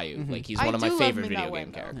for Ryu. Like he's I one of my do love favorite him in that video way,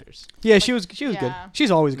 game though. characters. Yeah, she was good. Yeah. She's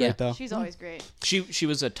always great Yeah. though. She's always great. She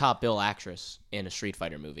was a top bill actress in a Street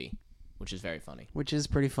Fighter movie, which is very funny. Which is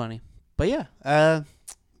pretty funny. But yeah,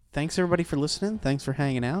 thanks everybody for listening. Thanks for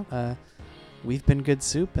hanging out. We've been Good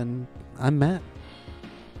Soup, and I'm Matt.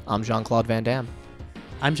 I'm Jean-Claude Van Damme.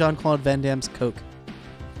 I'm Jean-Claude Van Damme's Coke.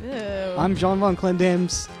 Ew. I'm Jean Von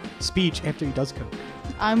Clendam's speech after he does coke.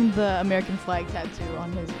 I'm the American flag tattoo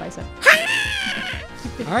on his bicep.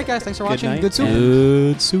 All right, guys, thanks for Good watching. night, Good soup. and-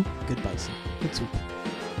 Good soup. Good bison. Good soup.